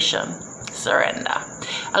restoration. Surrender.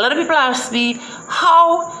 A lot of people ask me,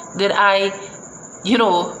 how did I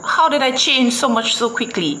change so much so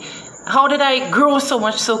quickly? How did I grow so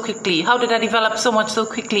much so quickly? How did I develop so much so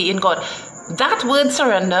quickly in God? That word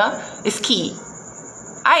surrender is key.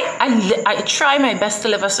 I try my best to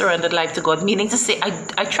live a surrendered life to God, meaning to say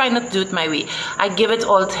I try not to do it my way. I give it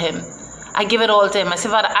all to Him. I give it all to Him. I say,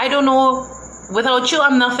 Father, I don't know. Without you,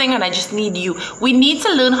 I'm nothing, and I just need you. We need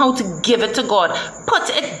to learn how to give it to God. Put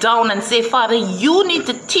it down and say, Father, you need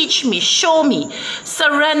to teach me, show me.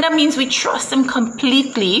 Surrender means we trust Him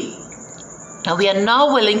completely, and we are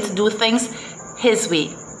now willing to do things His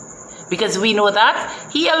way, because we know that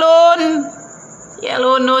He alone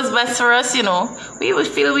knows best for us. We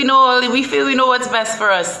feel we know what's best for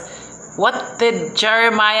us. What did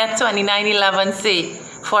Jeremiah 29:11 say?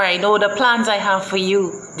 For I know the plans I have for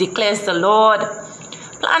you, declares the Lord.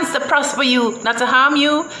 Plans to prosper you, not to harm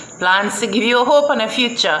you. plans to give you a hope and a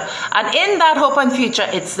future. And in that hope and future,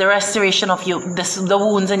 it's the restoration of the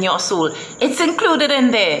wounds in your soul. It's included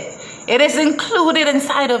in there. It is included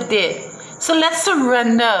inside of there. So let's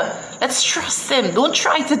surrender. Let's trust him. Don't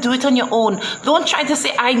try to do it on your own. Don't try to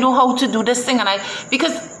say, I know how to do this thing.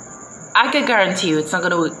 Because I can guarantee you it's not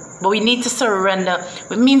going to work. But we need to surrender.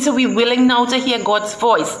 It means that we're willing now to hear God's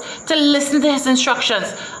voice, to listen to his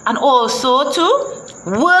instructions, and also to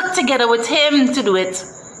work together with him to do it,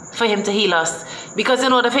 for him to heal us. Because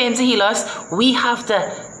in order for him to heal us, we have to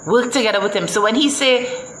work together with him. So when he say,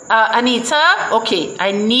 Anita, okay,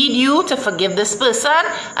 I need you to forgive this person,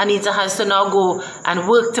 Anita has to now go and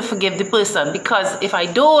work to forgive the person. Because if I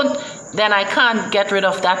don't, then I can't get rid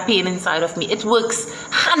of that pain inside of me. It works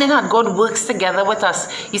hand in hand. God works together with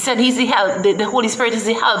us. He said he's the help. The Holy Spirit is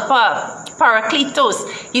the helper.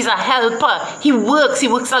 Parakletos. He's a helper. He works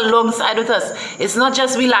alongside with us. It's not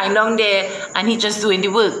just we lying down there and he just doing the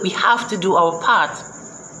work. We have to do our part.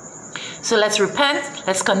 So let's repent,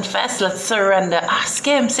 let's confess, let's surrender. Ask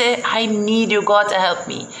him, say, I need you, God, to help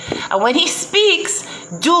me. And when he speaks,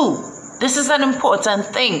 do. This is an important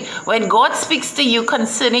thing. When God speaks to you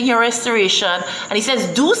concerning your restoration, and he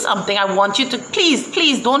says, do something, I want you to,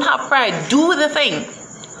 please, don't have pride. Do the thing.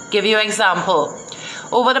 Give you an example.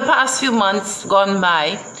 Over the past few months gone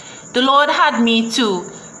by, the Lord had me to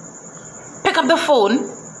pick up the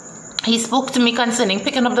phone. He spoke to me concerning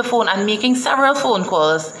picking up the phone and making several phone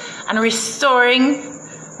calls and restoring,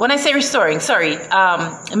 when I say restoring,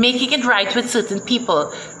 making it right with certain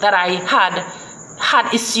people that I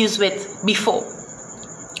had issues with before.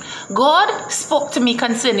 God spoke to me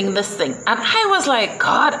concerning this thing. And I was like,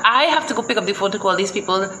 God, I have to go pick up the phone to call these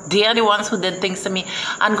people. They are the ones who did things to me.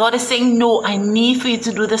 And God is saying, no, I need for you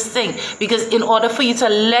to do this thing. Because in order for you to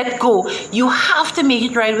let go, you have to make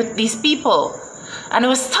it right with these people. And it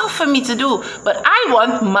was tough for me to do. But I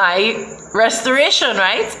want my restoration,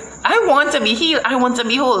 right? I want to be healed. I want to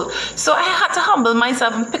be whole. So I had to humble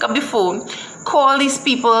myself and pick up the phone, call these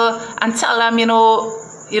people and tell them, you know,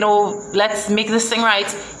 let's make this thing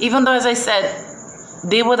right. Even though, as I said,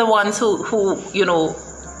 they were the ones who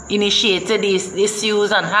initiated these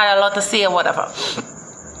issues and had a lot to say or whatever.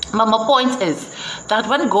 But my point is that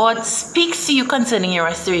when God speaks to you concerning your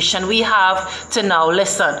restoration, we have to now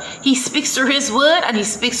listen. He speaks through his word and he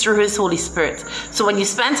speaks through his Holy Spirit. So when you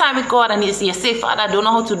spend time with God and you say, Father, I don't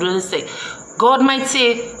know how to do this thing, God might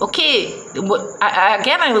say, okay,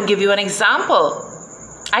 again, I will give you an example.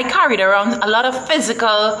 I carried around a lot of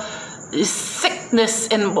physical sickness.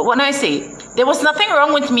 And when I say, there was nothing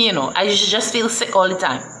wrong with me, I used to just feel sick all the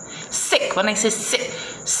time. Sick. When I say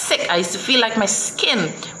sick, I used to feel like my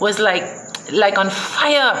skin was like on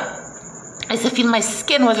fire. I used to feel my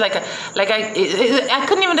skin was I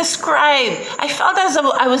couldn't even describe. I felt as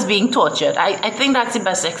though I was being tortured. I think that's the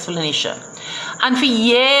best explanation. And for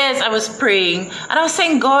years I was praying and I was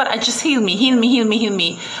saying, God, I just heal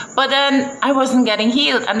me. But then I wasn't getting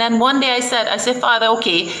healed. And then one day I said, Father,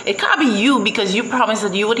 okay, it can't be you because you promised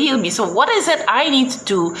that you would heal me. So what is it I need to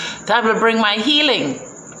do that will bring my healing?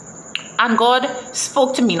 And God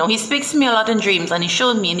spoke to me. He speaks to me a lot in dreams, and he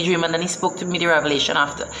showed me in the dream, and then he spoke to me the revelation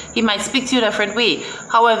after. He might speak to you a different way.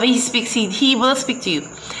 However he speaks, he will speak to you.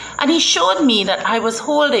 And he showed me that I was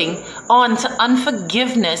holding on to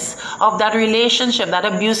unforgiveness of that relationship, that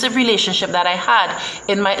abusive relationship that I had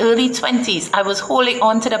in my early 20s. I was holding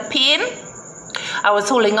on to the pain. I was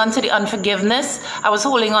holding on to the unforgiveness. I was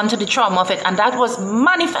holding on to the trauma of it. And that was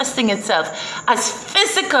manifesting itself as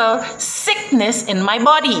physical sickness in my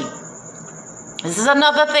body. This is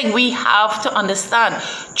another thing we have to understand.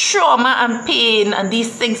 Trauma and pain and these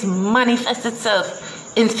things manifest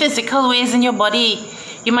itself in physical ways in your body.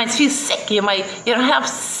 You might feel sick. You might have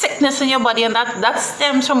sickness in your body, and that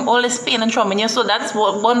stems from all this pain and trauma in you. So that's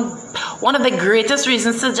one of the greatest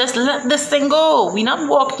reasons to just let this thing go. We're not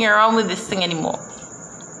walking around with this thing anymore.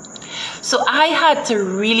 So I had to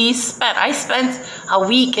really I spent a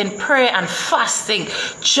week in prayer and fasting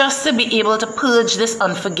just to be able to purge this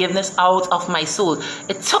unforgiveness out of my soul.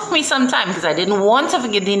 It took me some time because I didn't want to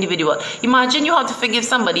forgive the individual. Imagine you have to forgive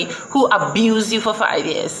somebody who abused you for 5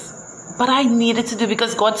 years. But I needed to do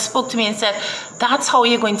because God spoke to me and said, that's how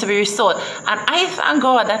you're going to be restored. And I thank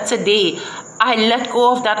God that today I let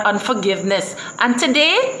go of that unforgiveness. And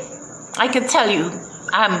today I can tell you,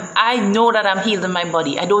 I know that I'm healed in my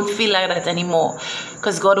body. I don't feel like that anymore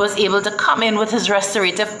because God was able to come in with his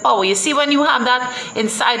restorative power. You see, when you have that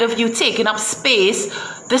inside of you taking up space,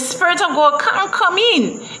 the Spirit of God can't come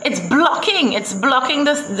in. It's blocking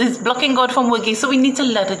God from working. So we need to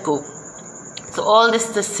let it go. So all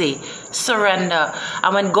this to say, surrender.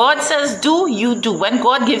 And when God says do, you do. When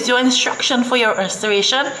God gives you instruction for your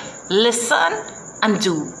restoration, listen and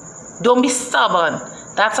do. Don't be stubborn.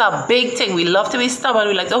 That's a big thing. We love to be stubborn.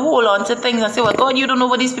 We like to hold on to things and say, well, God, you don't know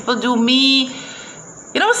what these people do me.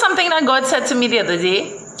 You know something that God said to me the other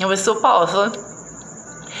day? It was so powerful.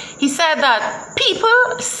 He said that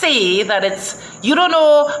people say that you don't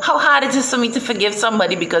know how hard it is for me to forgive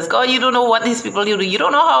somebody because, God, you don't know what these people do. You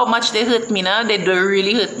don't know how much they hurt me now. They do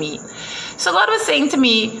really hurt me. So God was saying to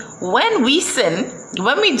me, when we sin,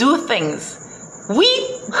 when we do things, we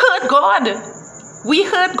hurt God. We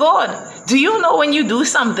hurt God. Do you know when you do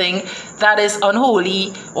something that is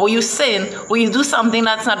unholy, or you sin, or you do something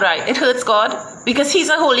that's not right, it hurts God? Because He's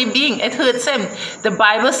a holy being. It hurts Him. The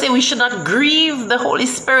Bible says we should not grieve the Holy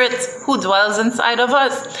Spirit who dwells inside of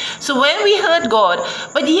us. So when we hurt God,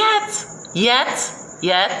 but yet,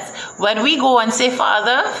 when we go and say,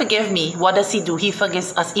 Father, forgive me, what does He do? He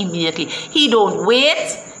forgives us immediately. He don't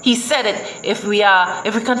wait. He said it. If we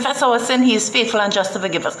confess our sin, He is faithful and just to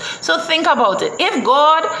forgive us. So think about it. If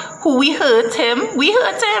God, who we hurt Him.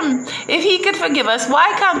 If He could forgive us,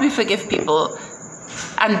 why can't we forgive people?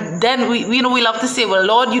 And then we love to say, well,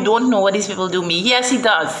 Lord, you don't know what these people do me. Yes, He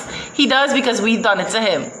does. He does because we've done it to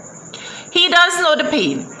Him. He does know the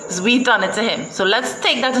pain because we've done it to Him. So let's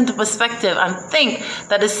take that into perspective and think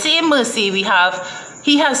that the same mercy He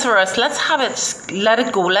has for us. Let's have it. Let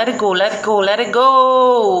it go. Let it go. Let it go. Let it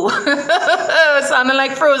go. Sounding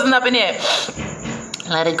like Frozen up in here.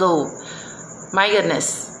 Let it go. My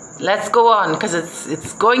goodness. Let's go on because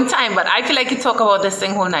it's going time. But I feel like you talk about this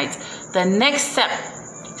thing whole night. The next step.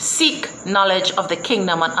 Seek knowledge of the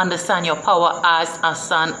kingdom and understand your power as a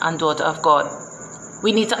son and daughter of God.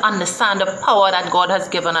 We need to understand the power that God has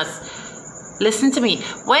given us. Listen to me.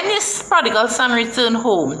 When this prodigal son returned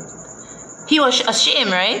home, he was ashamed,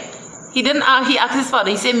 right? He asked his father,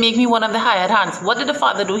 he said, make me one of the hired hands. What did the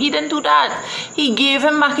father do? He didn't do that. He gave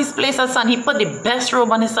him back his place as son. He put the best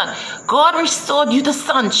robe on his son. God restored you to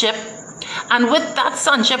sonship. And with that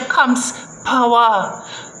sonship comes power.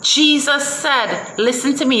 Jesus said,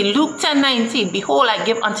 listen to me, Luke 10:19, behold, I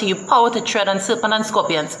give unto you power to tread on serpents and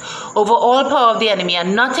scorpions, over all power of the enemy,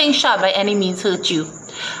 and nothing shall by any means hurt you.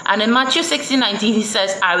 And in Matthew 16:19, He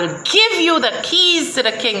says, I will give you the keys to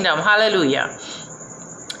the kingdom. Hallelujah.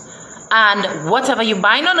 And whatever you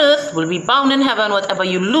bind on earth will be bound in heaven. Whatever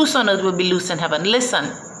you loose on earth will be loose in heaven. Listen,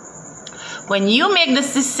 when you make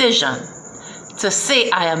this decision to say,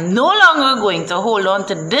 I am no longer going to hold on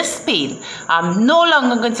to this pain. I'm no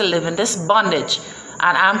longer going to live in this bondage.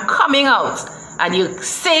 And I'm coming out. And you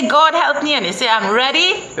say, God, help me. And you say, I'm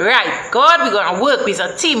ready. Right. God, we're going to work. We're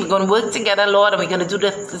a team. We're going to work together, Lord. And we're going to do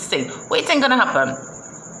this thing. What ain't going to happen?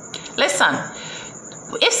 Listen.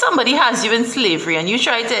 If somebody has you in slavery and you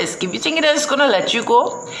try to escape, you think they're just going to let you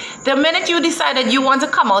go? The minute you decide that you want to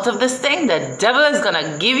come out of this thing, the devil is going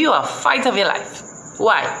to give you a fight of your life.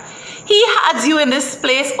 Why? He had you in this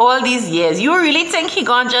place all these years. You really think He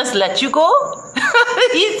gonna just let you go?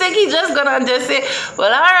 You think He just gonna just say,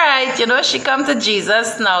 well, all right, she come to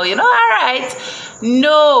Jesus now, all right.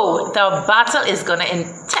 No, the battle is gonna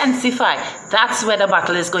intensify. That's where the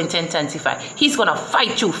battle is going to intensify. He's gonna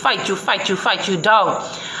fight you down.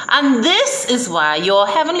 And this is why your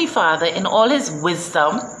Heavenly Father, in all His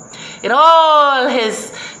wisdom, in all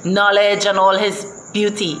His knowledge and all His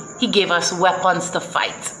beauty, He gave us weapons to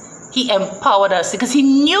fight. He empowered us because He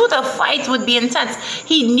knew the fight would be intense.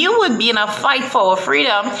 He knew we'd be in a fight for our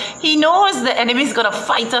freedom. He knows the enemy is going to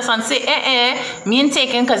fight us and say, me ain't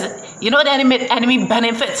taking, because the enemy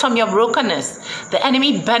benefits from your brokenness. The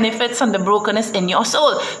enemy benefits from the brokenness in your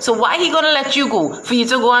soul. So why He going to let you go? For you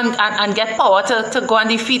to go and get power to go and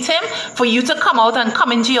defeat him? For you to come out and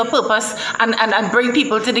come into your purpose and bring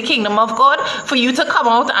people to the kingdom of God? For you to come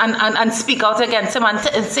out and speak out against him and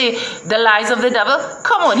say the lies of the devil?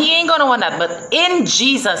 Come on, He ain't going to want that. But in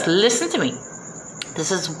Jesus, listen to me. This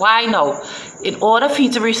is why now, in order for you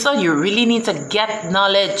to restore, you really need to get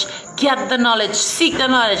knowledge. Get the knowledge. Seek the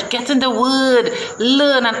knowledge. Get in the Word.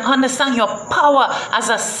 Learn and understand your power as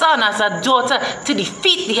a son, as a daughter, to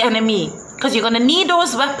defeat the enemy. Because you're going to need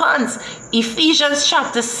those weapons. Ephesians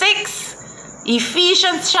chapter 6.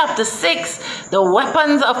 Ephesians chapter 6. The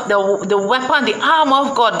weapons of the armor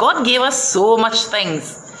of God. God gave us so much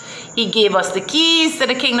things. He gave us the keys to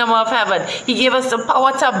the kingdom of heaven. He gave us the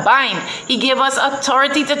power to bind. He gave us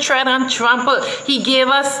authority to tread and trample. He gave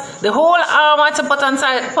us the whole armor to put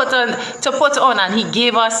on, and He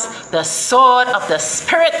gave us the sword of the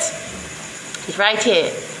Spirit. It's right here.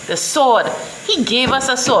 The sword. He gave us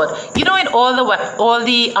a sword. In all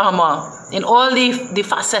the armor, in all the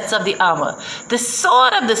facets of the armor. The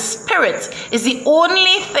sword of the Spirit is the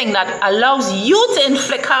only thing that allows you to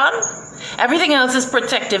inflict harm. Everything else is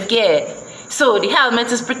protective gear. So the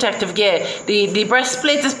helmet is protective gear, the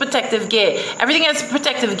breastplate is protective gear, everything else is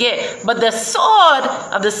protective gear. But the sword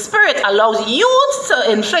of the Spirit allows you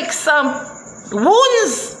to inflict some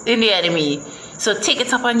wounds in the enemy. So take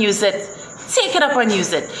it up and use it. Take it up and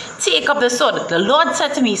use it. Take up the sword. The Lord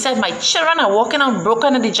said to me, he said, my children are walking out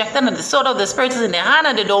broken and dejected, and the sword of the Spirit is in their hand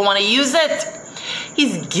and they don't want to use it.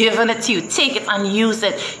 He's given it to you. Take it and use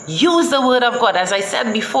it. Use the word of God. As I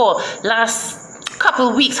said before, last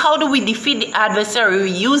couple weeks, how do we defeat the adversary?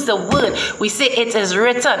 We use the word. We say it is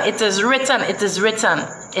written, it is written, it is written,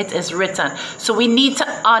 it is written. So we need to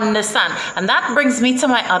understand. And that brings me to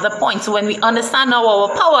my other point. So when we understand now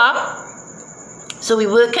our power, so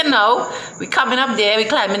we're working now, we're coming up there, we're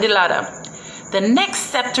climbing the ladder. The next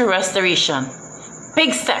step to restoration,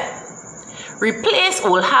 big step, replace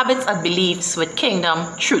old habits and beliefs with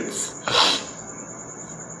kingdom truths.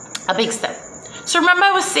 A big step. So remember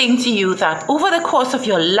I was saying to you that over the course of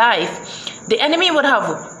your life, the enemy would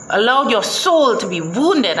have allowed your soul to be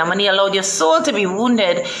wounded. And when he allowed your soul to be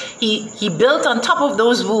wounded, he built on top of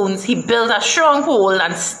those wounds, he built a stronghold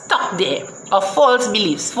and stuck there of false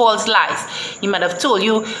beliefs, false lies. He might have told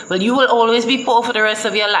you, well, you will always be poor for the rest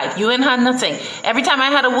of your life. You ain't had nothing. Every time I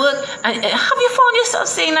had a work, have you found yourself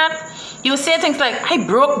saying that? You say things like, I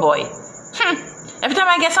broke, boy. Every time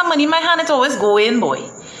I get some money in my hand, it always go in, boy.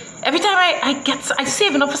 Every time I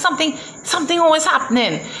saving up for something always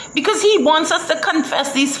happening. Because he wants us to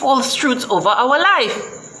confess these false truths over our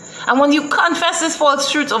life. And when you confess these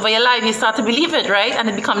false truths over your life, you start to believe it, right? And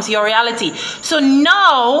it becomes your reality. So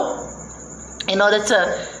now, in order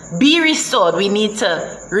to be restored, we need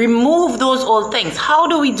to remove those old things. How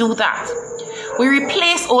do we do that? We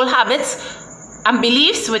replace old habits and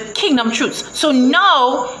beliefs with kingdom truths. So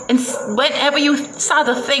now, whenever you start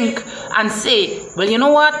to think and say, well, you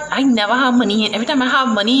know what? I never have money. Every time I have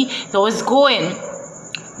money, it's always going.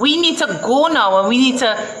 We need to go now and we need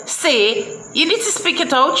to say, you need to speak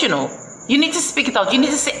it out, you know. You need to speak it out. You need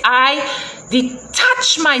to say, I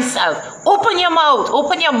detach myself. Open your mouth.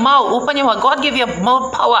 Open your mouth. Open your mouth. God gave you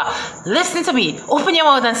mouth power. Listen to me. Open your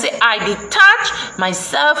mouth and say, I detach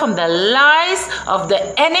myself from the lies of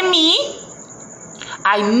the enemy.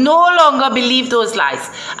 I no longer believe those lies.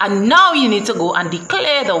 And now you need to go and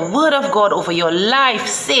declare the word of God over your life,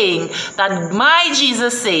 saying that my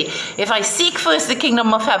Jesus say, if I seek first the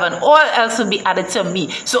kingdom of heaven, all else will be added to me.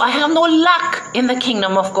 So I have no lack in the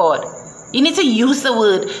kingdom of God. You need to use the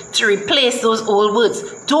word to replace those old words.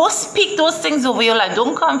 Don't speak those things over your life.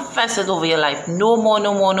 Don't confess it over your life. No more,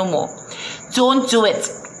 no more, no more. Don't do it.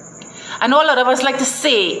 I know a lot of us like to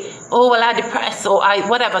say, oh, well, I'm depressed, or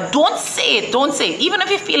whatever. Don't say it. Don't say it. Even if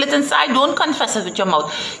you feel it inside, don't confess it with your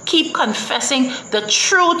mouth. Keep confessing the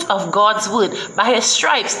truth of God's word. By his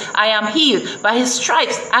stripes, I am healed. By his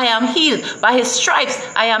stripes, I am healed. By his stripes,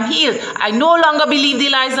 I am healed. I no longer believe the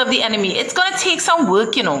lies of the enemy. It's going to take some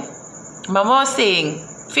work, you know. Remember I was saying,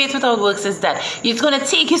 faith without works is dead. It's going to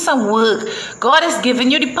take you some work. God has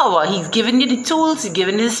given you the power. He's given you the tools. He's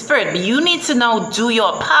given you the spirit. But you need to now do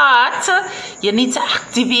your part. You need to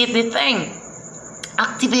activate the thing.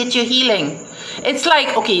 Activate your healing. It's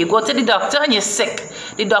like, okay, you go to the doctor and you're sick.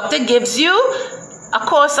 The doctor gives you a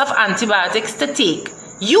course of antibiotics to take.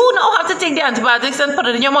 You now have to take the antibiotics and put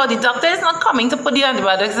it in your mouth. The doctor is not coming to put the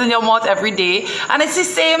antibiotics in your mouth every day. And it's the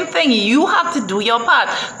same thing. You have to do your part.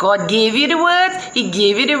 God gave you the words. He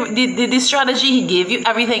gave you the strategy. He gave you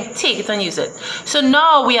everything. Take it and use it. So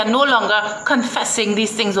now we are no longer confessing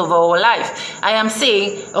these things over our life. I am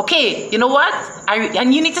saying, okay, you know what?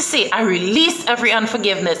 And you need to say, I release every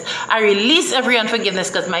unforgiveness. I release every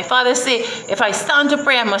unforgiveness, because my father say, if I stand to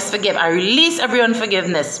pray, I must forgive. I release every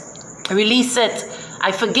unforgiveness. Release it.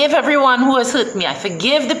 I forgive everyone who has hurt me. I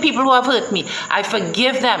forgive the people who have hurt me. I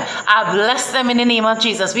forgive them. I bless them in the name of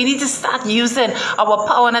Jesus. We need to start using our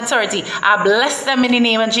power and authority. I bless them in the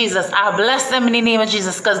name of Jesus. I bless them in the name of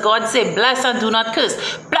Jesus. Because God said, bless and do not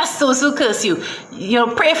curse. Bless those who curse you. You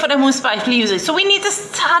know, pray for them who spitefully use it. So we need to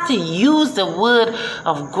start to use the word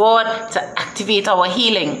of God to activate our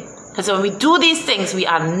healing. Because when we do these things, we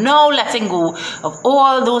are now letting go of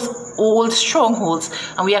all those old strongholds,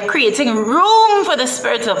 and we are creating room for the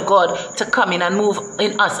Spirit of God to come in and move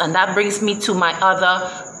in us. And that brings me to my other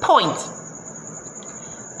point.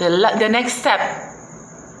 The next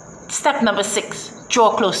step number 6,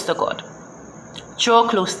 draw close to God. Draw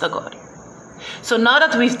close to God. So now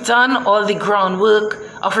that we've done all the groundwork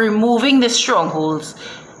of removing the strongholds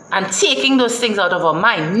and taking those things out of our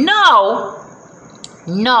mind, now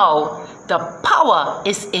No, the power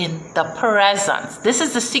is in the presence. This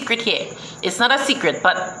is the secret here. It's not a secret,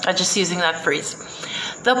 but I'm just using that phrase.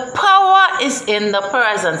 The power is in the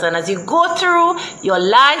presence. And as you go through your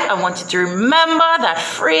life, I want you to remember that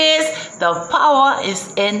phrase. The power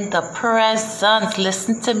is in the presence.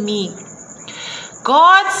 Listen to me.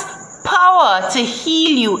 God's power to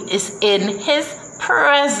heal you is in his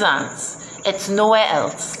presence. It's nowhere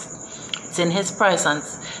else. It's in his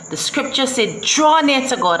presence. The scripture said, draw near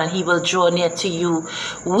to God and he will draw near to you.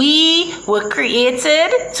 We were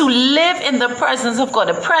created to live in the presence of God.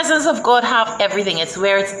 The presence of God have everything. It's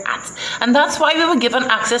where it's at. And that's why we were given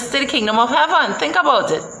access to the kingdom of heaven. Think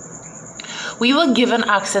about it. We were given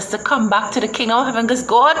access to come back to the kingdom of heaven because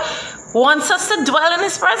God wants us to dwell in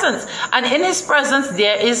his presence. And in his presence,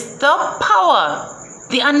 there is the power,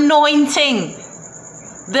 the anointing,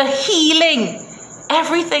 the healing.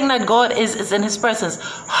 Everything that God is in his presence.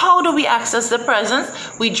 How do we access the presence?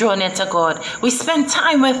 We draw near to God. We spend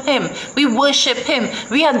time with him. We worship him.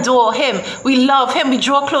 We adore him. We love him. We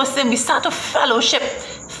draw close to him. We start a fellowship.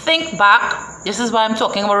 Think back. This is why I'm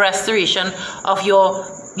talking about restoration of your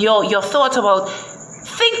thoughts about.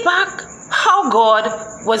 Think back how God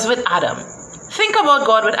was with Adam. Think about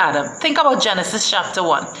God with Adam. Think about Genesis chapter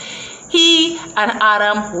 1. He and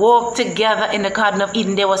Adam walked together in the Garden of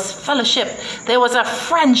Eden. There was fellowship. There was a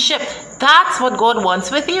friendship. That's what God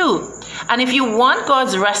wants with you. And if you want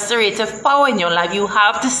God's restorative power in your life, you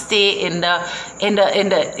have to stay in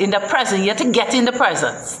the presence. You have to get in the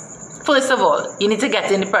presence. First of all, you need to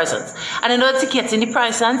get in the presence. And in order to get in the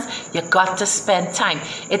presence, you got to spend time.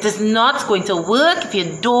 It is not going to work if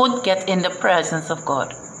you don't get in the presence of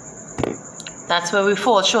God. That's where we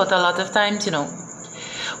fall short a lot of times, you know.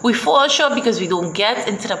 We fall short because we don't get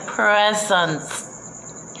into the presence.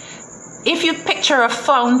 If you picture a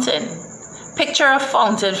fountain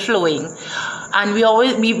flowing, and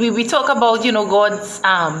we talk about, you know, God's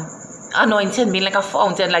anointing being like a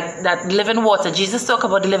fountain, like that living water. Jesus talked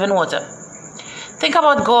about the living water. Think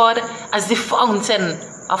about God as the fountain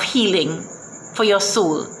of healing for your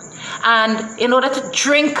soul. And in order to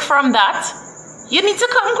drink from that, you need to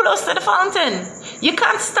come close to the fountain. You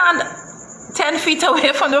can't stand 10 feet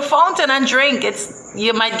away from the fountain and drink.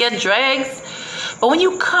 You might get dregs. But when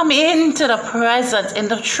you come into the presence, in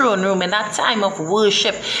the throne room, in that time of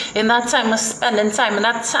worship, in that time of spending time, in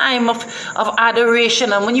that time of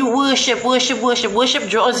adoration, and when you worship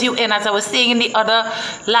draws you in. As I was saying in the other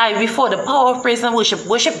live before, the power of praise and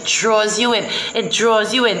worship draws you in. It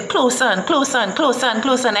draws you in closer and closer and closer and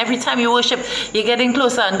closer. And every time you worship, you're getting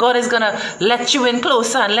closer, and God is going to let you in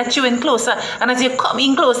closer and let you in closer. And as you're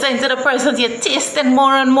coming closer into the presence, you're tasting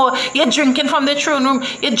more and more. You're drinking from the throne room.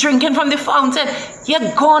 You're drinking from the fountain.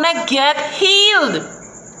 You're gonna get healed.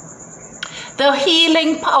 The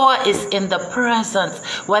healing power is in the presence.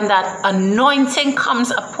 When that anointing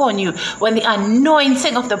comes upon you, when the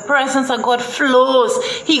anointing of the presence of God flows,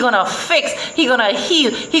 He's gonna fix, He's gonna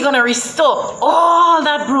heal, He's gonna restore all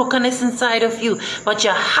that brokenness inside of you. But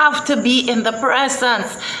you have to be in the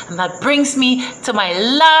presence. And that brings me to my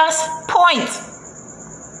last point.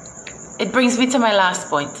 It brings me to my last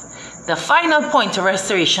point. The final point of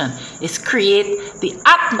restoration is create the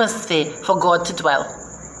atmosphere for God to dwell.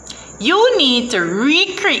 You need to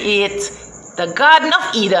recreate the Garden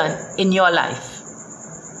of Eden in your life.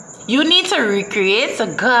 You need to recreate the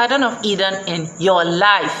Garden of Eden in your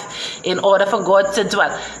life in order for God to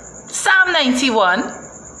dwell. Psalm 91,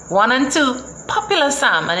 1 and 2, popular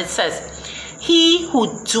psalm, and it says, "He who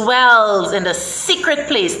dwells in the secret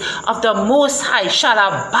place of the Most High shall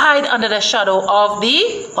abide under the shadow of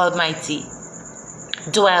the Almighty."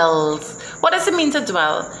 Dwells. What does it mean to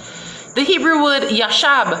dwell? The Hebrew word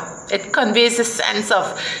yashab, it conveys a sense of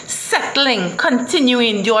settling,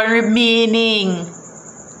 continuing, or remaining.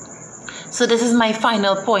 So this is my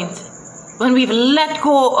final point. When we've let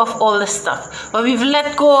go of all the stuff, when we've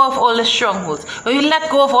let go of all the strongholds, when we let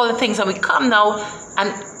go of all the things, and we come now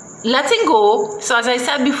and letting go. So as I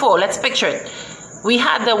said before, let's picture it. We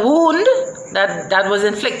had the wound that was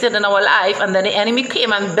inflicted in our life, and then the enemy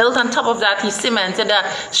came and built on top of that. He cemented a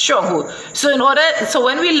stronghold. So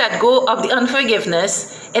when we let go of the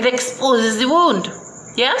unforgiveness, it exposes the wound.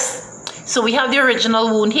 Yes? So we have the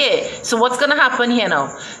original wound here. So what's going to happen here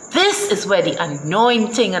now? This is where the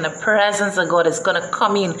anointing and the presence of God is going to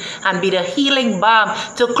come in and be the healing balm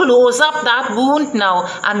to close up that wound now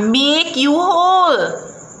and make you whole.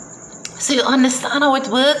 So you understand how it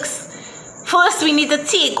works? First, we need to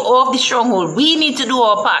take off the stronghold. We need to do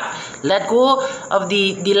our part. Let go of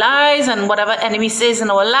the lies and whatever enemy says in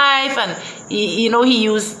our life. And, he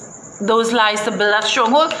used those lies to build that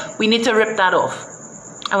stronghold. We need to rip that off.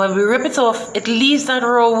 And when we rip it off, it leaves that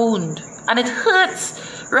raw wound. And it hurts.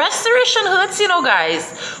 Restoration hurts, you know, guys.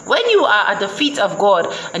 When you are at the feet of God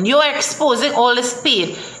and you are exposing all this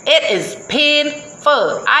pain, it is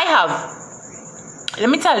painful. Let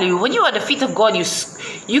me tell you, when you are at the feet of God,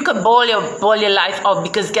 you can bawl your life out,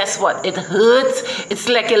 because guess what? It hurts. It's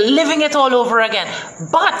like you're living it all over again.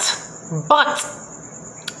 But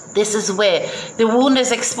this is where the wound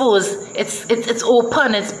is exposed. It's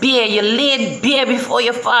open. It's bare. You're laid bare before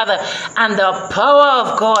your Father, and the power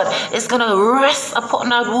of God is gonna rest upon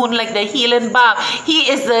that wound like the healing balm. He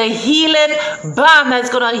is the healing balm that's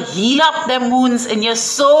gonna heal up them wounds in your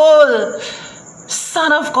soul.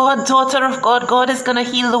 Son of God, daughter of God, God is going to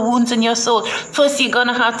heal the wounds in your soul. First, you're going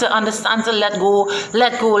to have to understand to let go,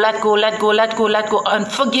 and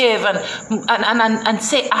forgive and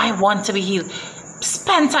say, I want to be healed.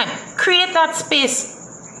 Spend time. Create that space.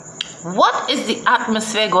 What is the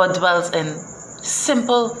atmosphere God dwells in?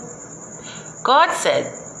 Simple. God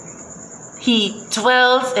said He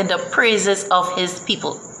dwells in the praises of His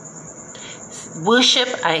people. Worship,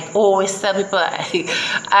 I always tell people,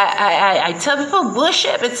 I tell people,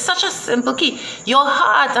 worship, it's such a simple key. Your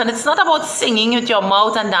heart, and it's not about singing with your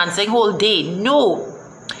mouth and dancing whole day. No.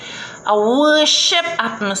 A worship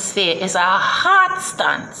atmosphere is a heart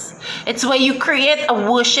stance. It's where you create a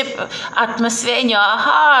worship atmosphere in your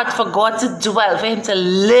heart for God to dwell, for Him to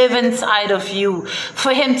live inside of you,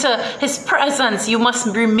 for His presence. You must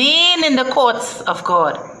remain in the courts of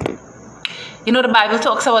God. You know, the Bible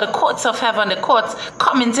talks about the courts of heaven, the courts.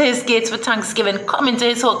 Come into His gates with thanksgiving, come into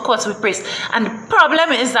His courts with praise. And the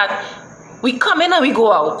problem is that we come in and we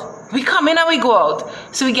go out. We come in and we go out.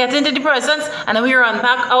 So we get into the presence and then we run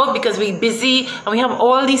back out because we're busy and we have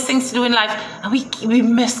all these things to do in life, and we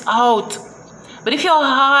miss out. But if your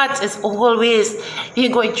heart is always, you're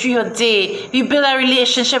going through your day, you build a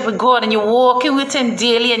relationship with God and you're walking with Him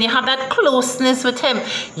daily and you have that closeness with Him,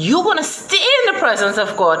 you're going to stay in the presence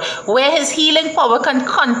of God where His healing power can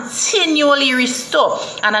continually restore.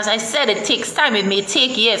 And as I said, it takes time. It may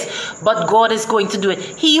take years, but God is going to do it.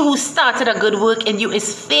 He who started a good work in you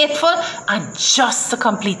is faithful and just to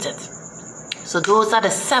complete it. So those are the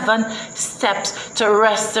 7 steps to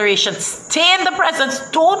restoration. Stay in the presence.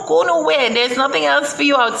 Don't go nowhere. There's nothing else for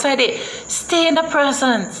you outside it. Stay in the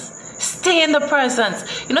presence. Stay in the presence.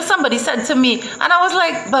 You know, somebody said to me, and I was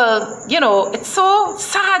like, well, you know, it's so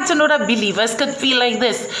sad to know that believers could feel like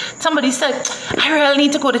this. Somebody said, I really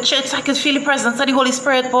need to go to church so I could feel the presence of the Holy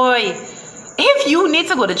Spirit. Boy, if you need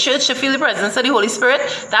to go to church to feel the presence of the Holy Spirit,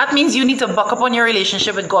 that means you need to buck up on your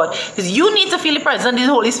relationship with God. Because you need to feel the presence of the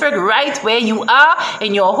Holy Spirit right where you are,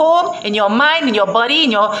 in your home, in your mind, in your body,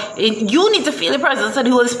 you need to feel the presence of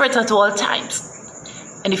the Holy Spirit at all times.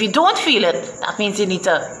 And if you don't feel it, that means you need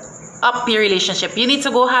to up your relationship. You need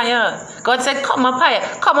to go higher. God said, come up higher.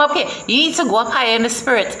 Come up here. You need to go up higher in the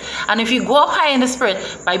Spirit. And if you go up higher in the Spirit,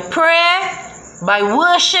 by prayer, by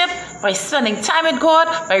worship, by spending time with God,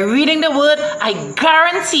 by reading the Word, I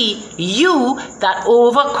guarantee you that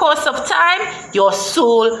over the course of time, your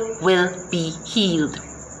soul will be healed.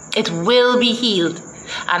 It will be healed.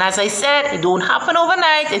 And as I said, it don't happen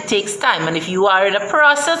overnight. It takes time. And if you are in the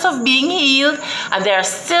process of being healed and there are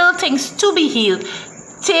still things to be healed,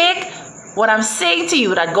 take what I'm saying to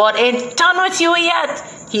you, that God ain't done with you yet.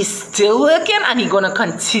 He's still working and He's going to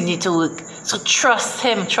continue to work. So trust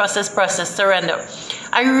Him, trust His process, surrender.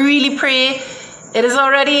 I really pray. It is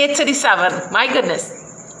already 8:37. My goodness.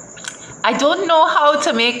 I don't know how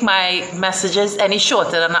to make my messages any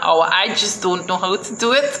shorter than an hour. I just don't know how to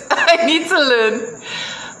do it. I need to learn.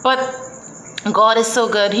 But God is so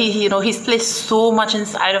good. He's placed so much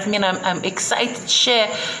inside of me, and I'm excited to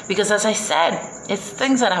share, because as I said, it's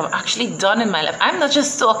things that I've actually done in my life. I'm not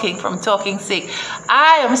just talking from talking's sake.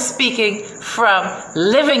 I am speaking from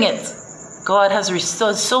living it. God has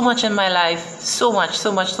restored so much in my life. So much.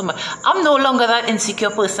 I'm no longer that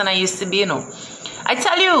insecure person I used to be, I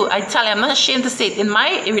tell you, I'm not ashamed to say it. In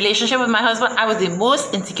my relationship with my husband, I was the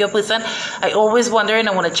most insecure person. I always wondering,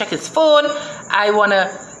 I want to check his phone. I want to,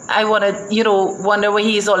 wonder where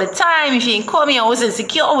he is all the time. If he didn't call me, I was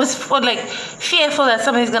insecure. I always felt like fearful that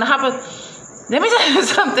something's going to happen. Let me tell you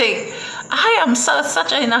something. I am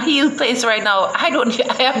such in a healed place right now. I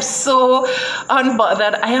am so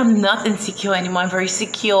unbothered. I am not insecure anymore. I'm very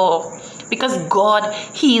secure, because God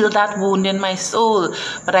healed that wound in my soul.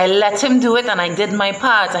 But I let Him do it, and I did my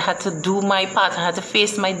part. I had to do my part. I had to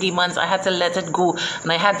face my demons. I had to let it go. And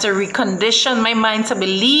I had to recondition my mind to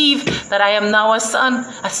believe that I am now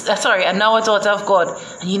I'm now a daughter of God.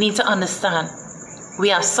 And you need to understand, we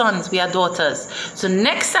are sons, we are daughters. So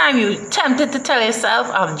next time you're tempted to tell yourself,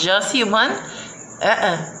 I'm just human,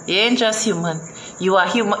 you ain't just human. You are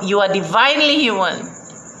human. You are divinely human.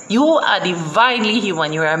 You are divinely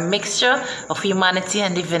human. You are a mixture of humanity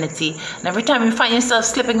and divinity. And every time you find yourself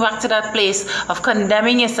slipping back to that place of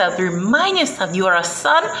condemning yourself, remind yourself you are a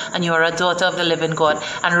son and you are a daughter of the living God.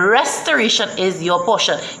 And restoration is your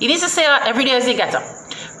portion. You need to say that every day as you get up.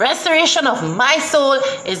 Restoration of my soul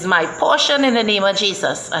is my portion in the name of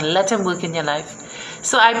Jesus. And let him work in your life.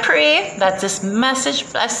 So I pray that this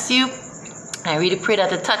message bless you. I really pray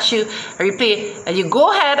that it touch you. I really pray that you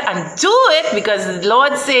go ahead and do it, because the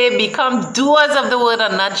Lord say become doers of the word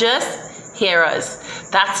and not just hearers.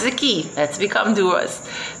 That's the key. Let's become doers.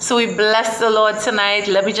 So we bless the Lord tonight.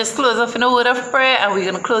 Let me just close off in a word of prayer, and we're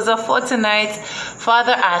going to close off for tonight.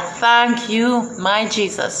 Father, I thank you, my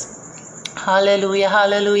Jesus. Hallelujah,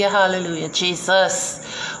 hallelujah, hallelujah, Jesus.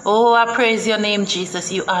 Oh, I praise your name,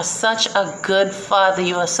 Jesus. You are such a good Father.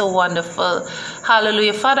 You are so wonderful.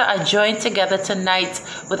 Hallelujah. Father, I join together tonight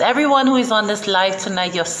with everyone who is on this live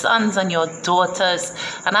tonight, your sons and your daughters.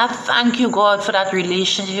 And I thank you, God, for that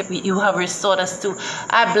relationship you have restored us to.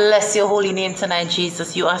 I bless your holy name tonight,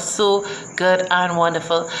 Jesus. You are so good and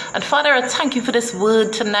wonderful. And Father, I thank you for this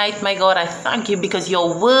word tonight, my God. I thank you because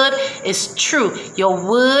your word is true. Your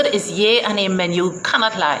word is yea and amen. You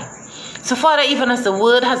cannot lie. So, Father, even as the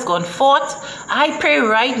word has gone forth, I pray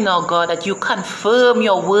right now, God, that you confirm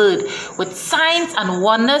your word with signs and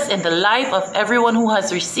wonders in the life of everyone who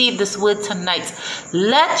has received this word tonight.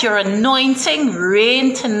 Let your anointing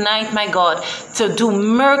reign tonight, my God, to do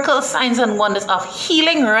miracles, signs, and wonders of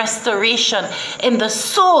healing, restoration in the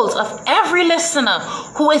souls of every listener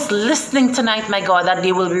who is listening tonight, my God, that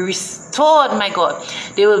they will be restored, my God.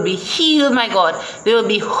 They will be healed, my God. They will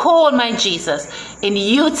be whole, my Jesus. In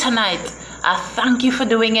you tonight, I thank you for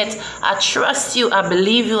doing it. I trust you, I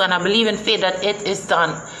believe you, and I believe in faith that it is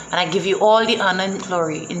done. And I give you all the honor and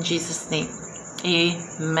glory in Jesus' name.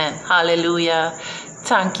 Amen. Hallelujah.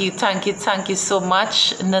 Thank you so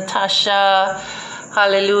much, Natasha.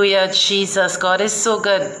 Hallelujah, Jesus. God is so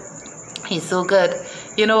good. He's so good.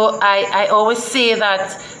 You know, I always say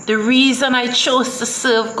that the reason I chose to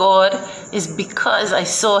serve God is because I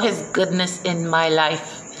saw his goodness in my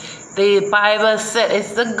life. The Bible said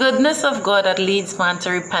it's the goodness of God that leads man to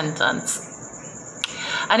repentance.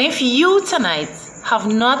 And if you tonight have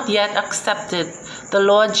not yet accepted the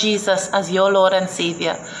Lord Jesus as your Lord and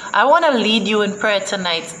Savior, I want to lead you in prayer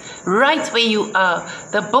tonight, right where you are.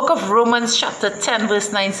 The book of Romans chapter 10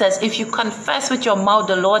 verse 9 says, if you confess with your mouth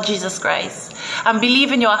the Lord Jesus Christ and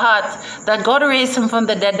believe in your heart that God raised him from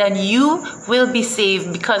the dead, then you will be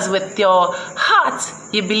saved, because with your heart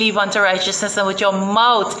you believe unto righteousness and with your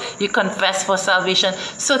mouth you confess for salvation.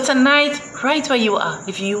 So tonight, right where you are,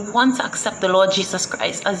 if you want to accept the Lord Jesus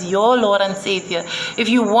Christ as your Lord and Savior, if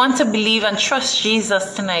you want to believe and trust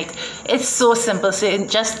Jesus tonight, it's so simple. So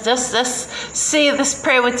just say this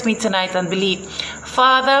prayer with me tonight and believe.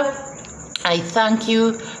 Father, I thank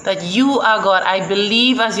you that you are God. I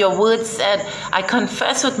believe, as your word said, I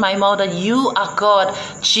confess with my mouth that you are God,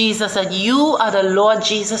 Jesus, that you are the Lord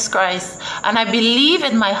Jesus Christ. And I believe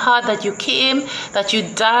in my heart that you came, that you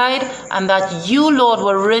died, and that you, Lord,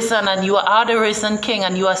 were risen, and you are the risen King,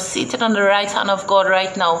 and you are seated on the right hand of God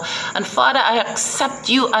right now. And Father, I accept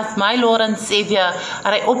you as my Lord and Savior.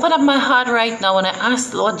 And I open up my heart right now, and I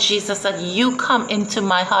ask, Lord Jesus, that you come into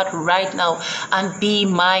my heart right now and be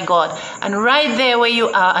my God. And right there where you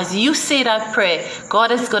are, as you say that prayer,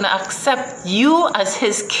 God is going to accept you as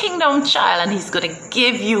his kingdom child, and he's going to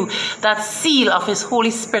give you that seal of his Holy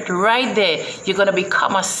Spirit right there. You're going to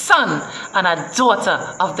become a son and a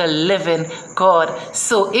daughter of the living God.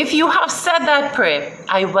 So if you have said that prayer,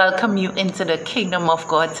 I welcome you into the kingdom of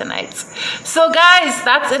God tonight. So guys,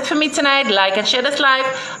 that's it for me tonight. Like and share this live.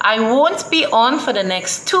 I won't be on for the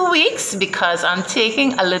next 2 weeks because I'm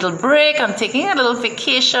taking a little break. I'm taking a little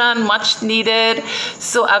vacation, much needed.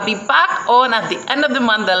 So I'll be back on at the end of the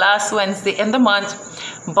month, the last Wednesday in the month.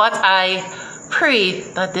 But I pray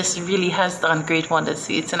that this really has done great wonders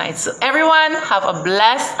for you tonight. So everyone, have a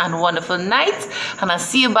blessed and wonderful night, and I'll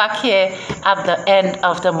see you back here at the end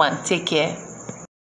of the month. Take care.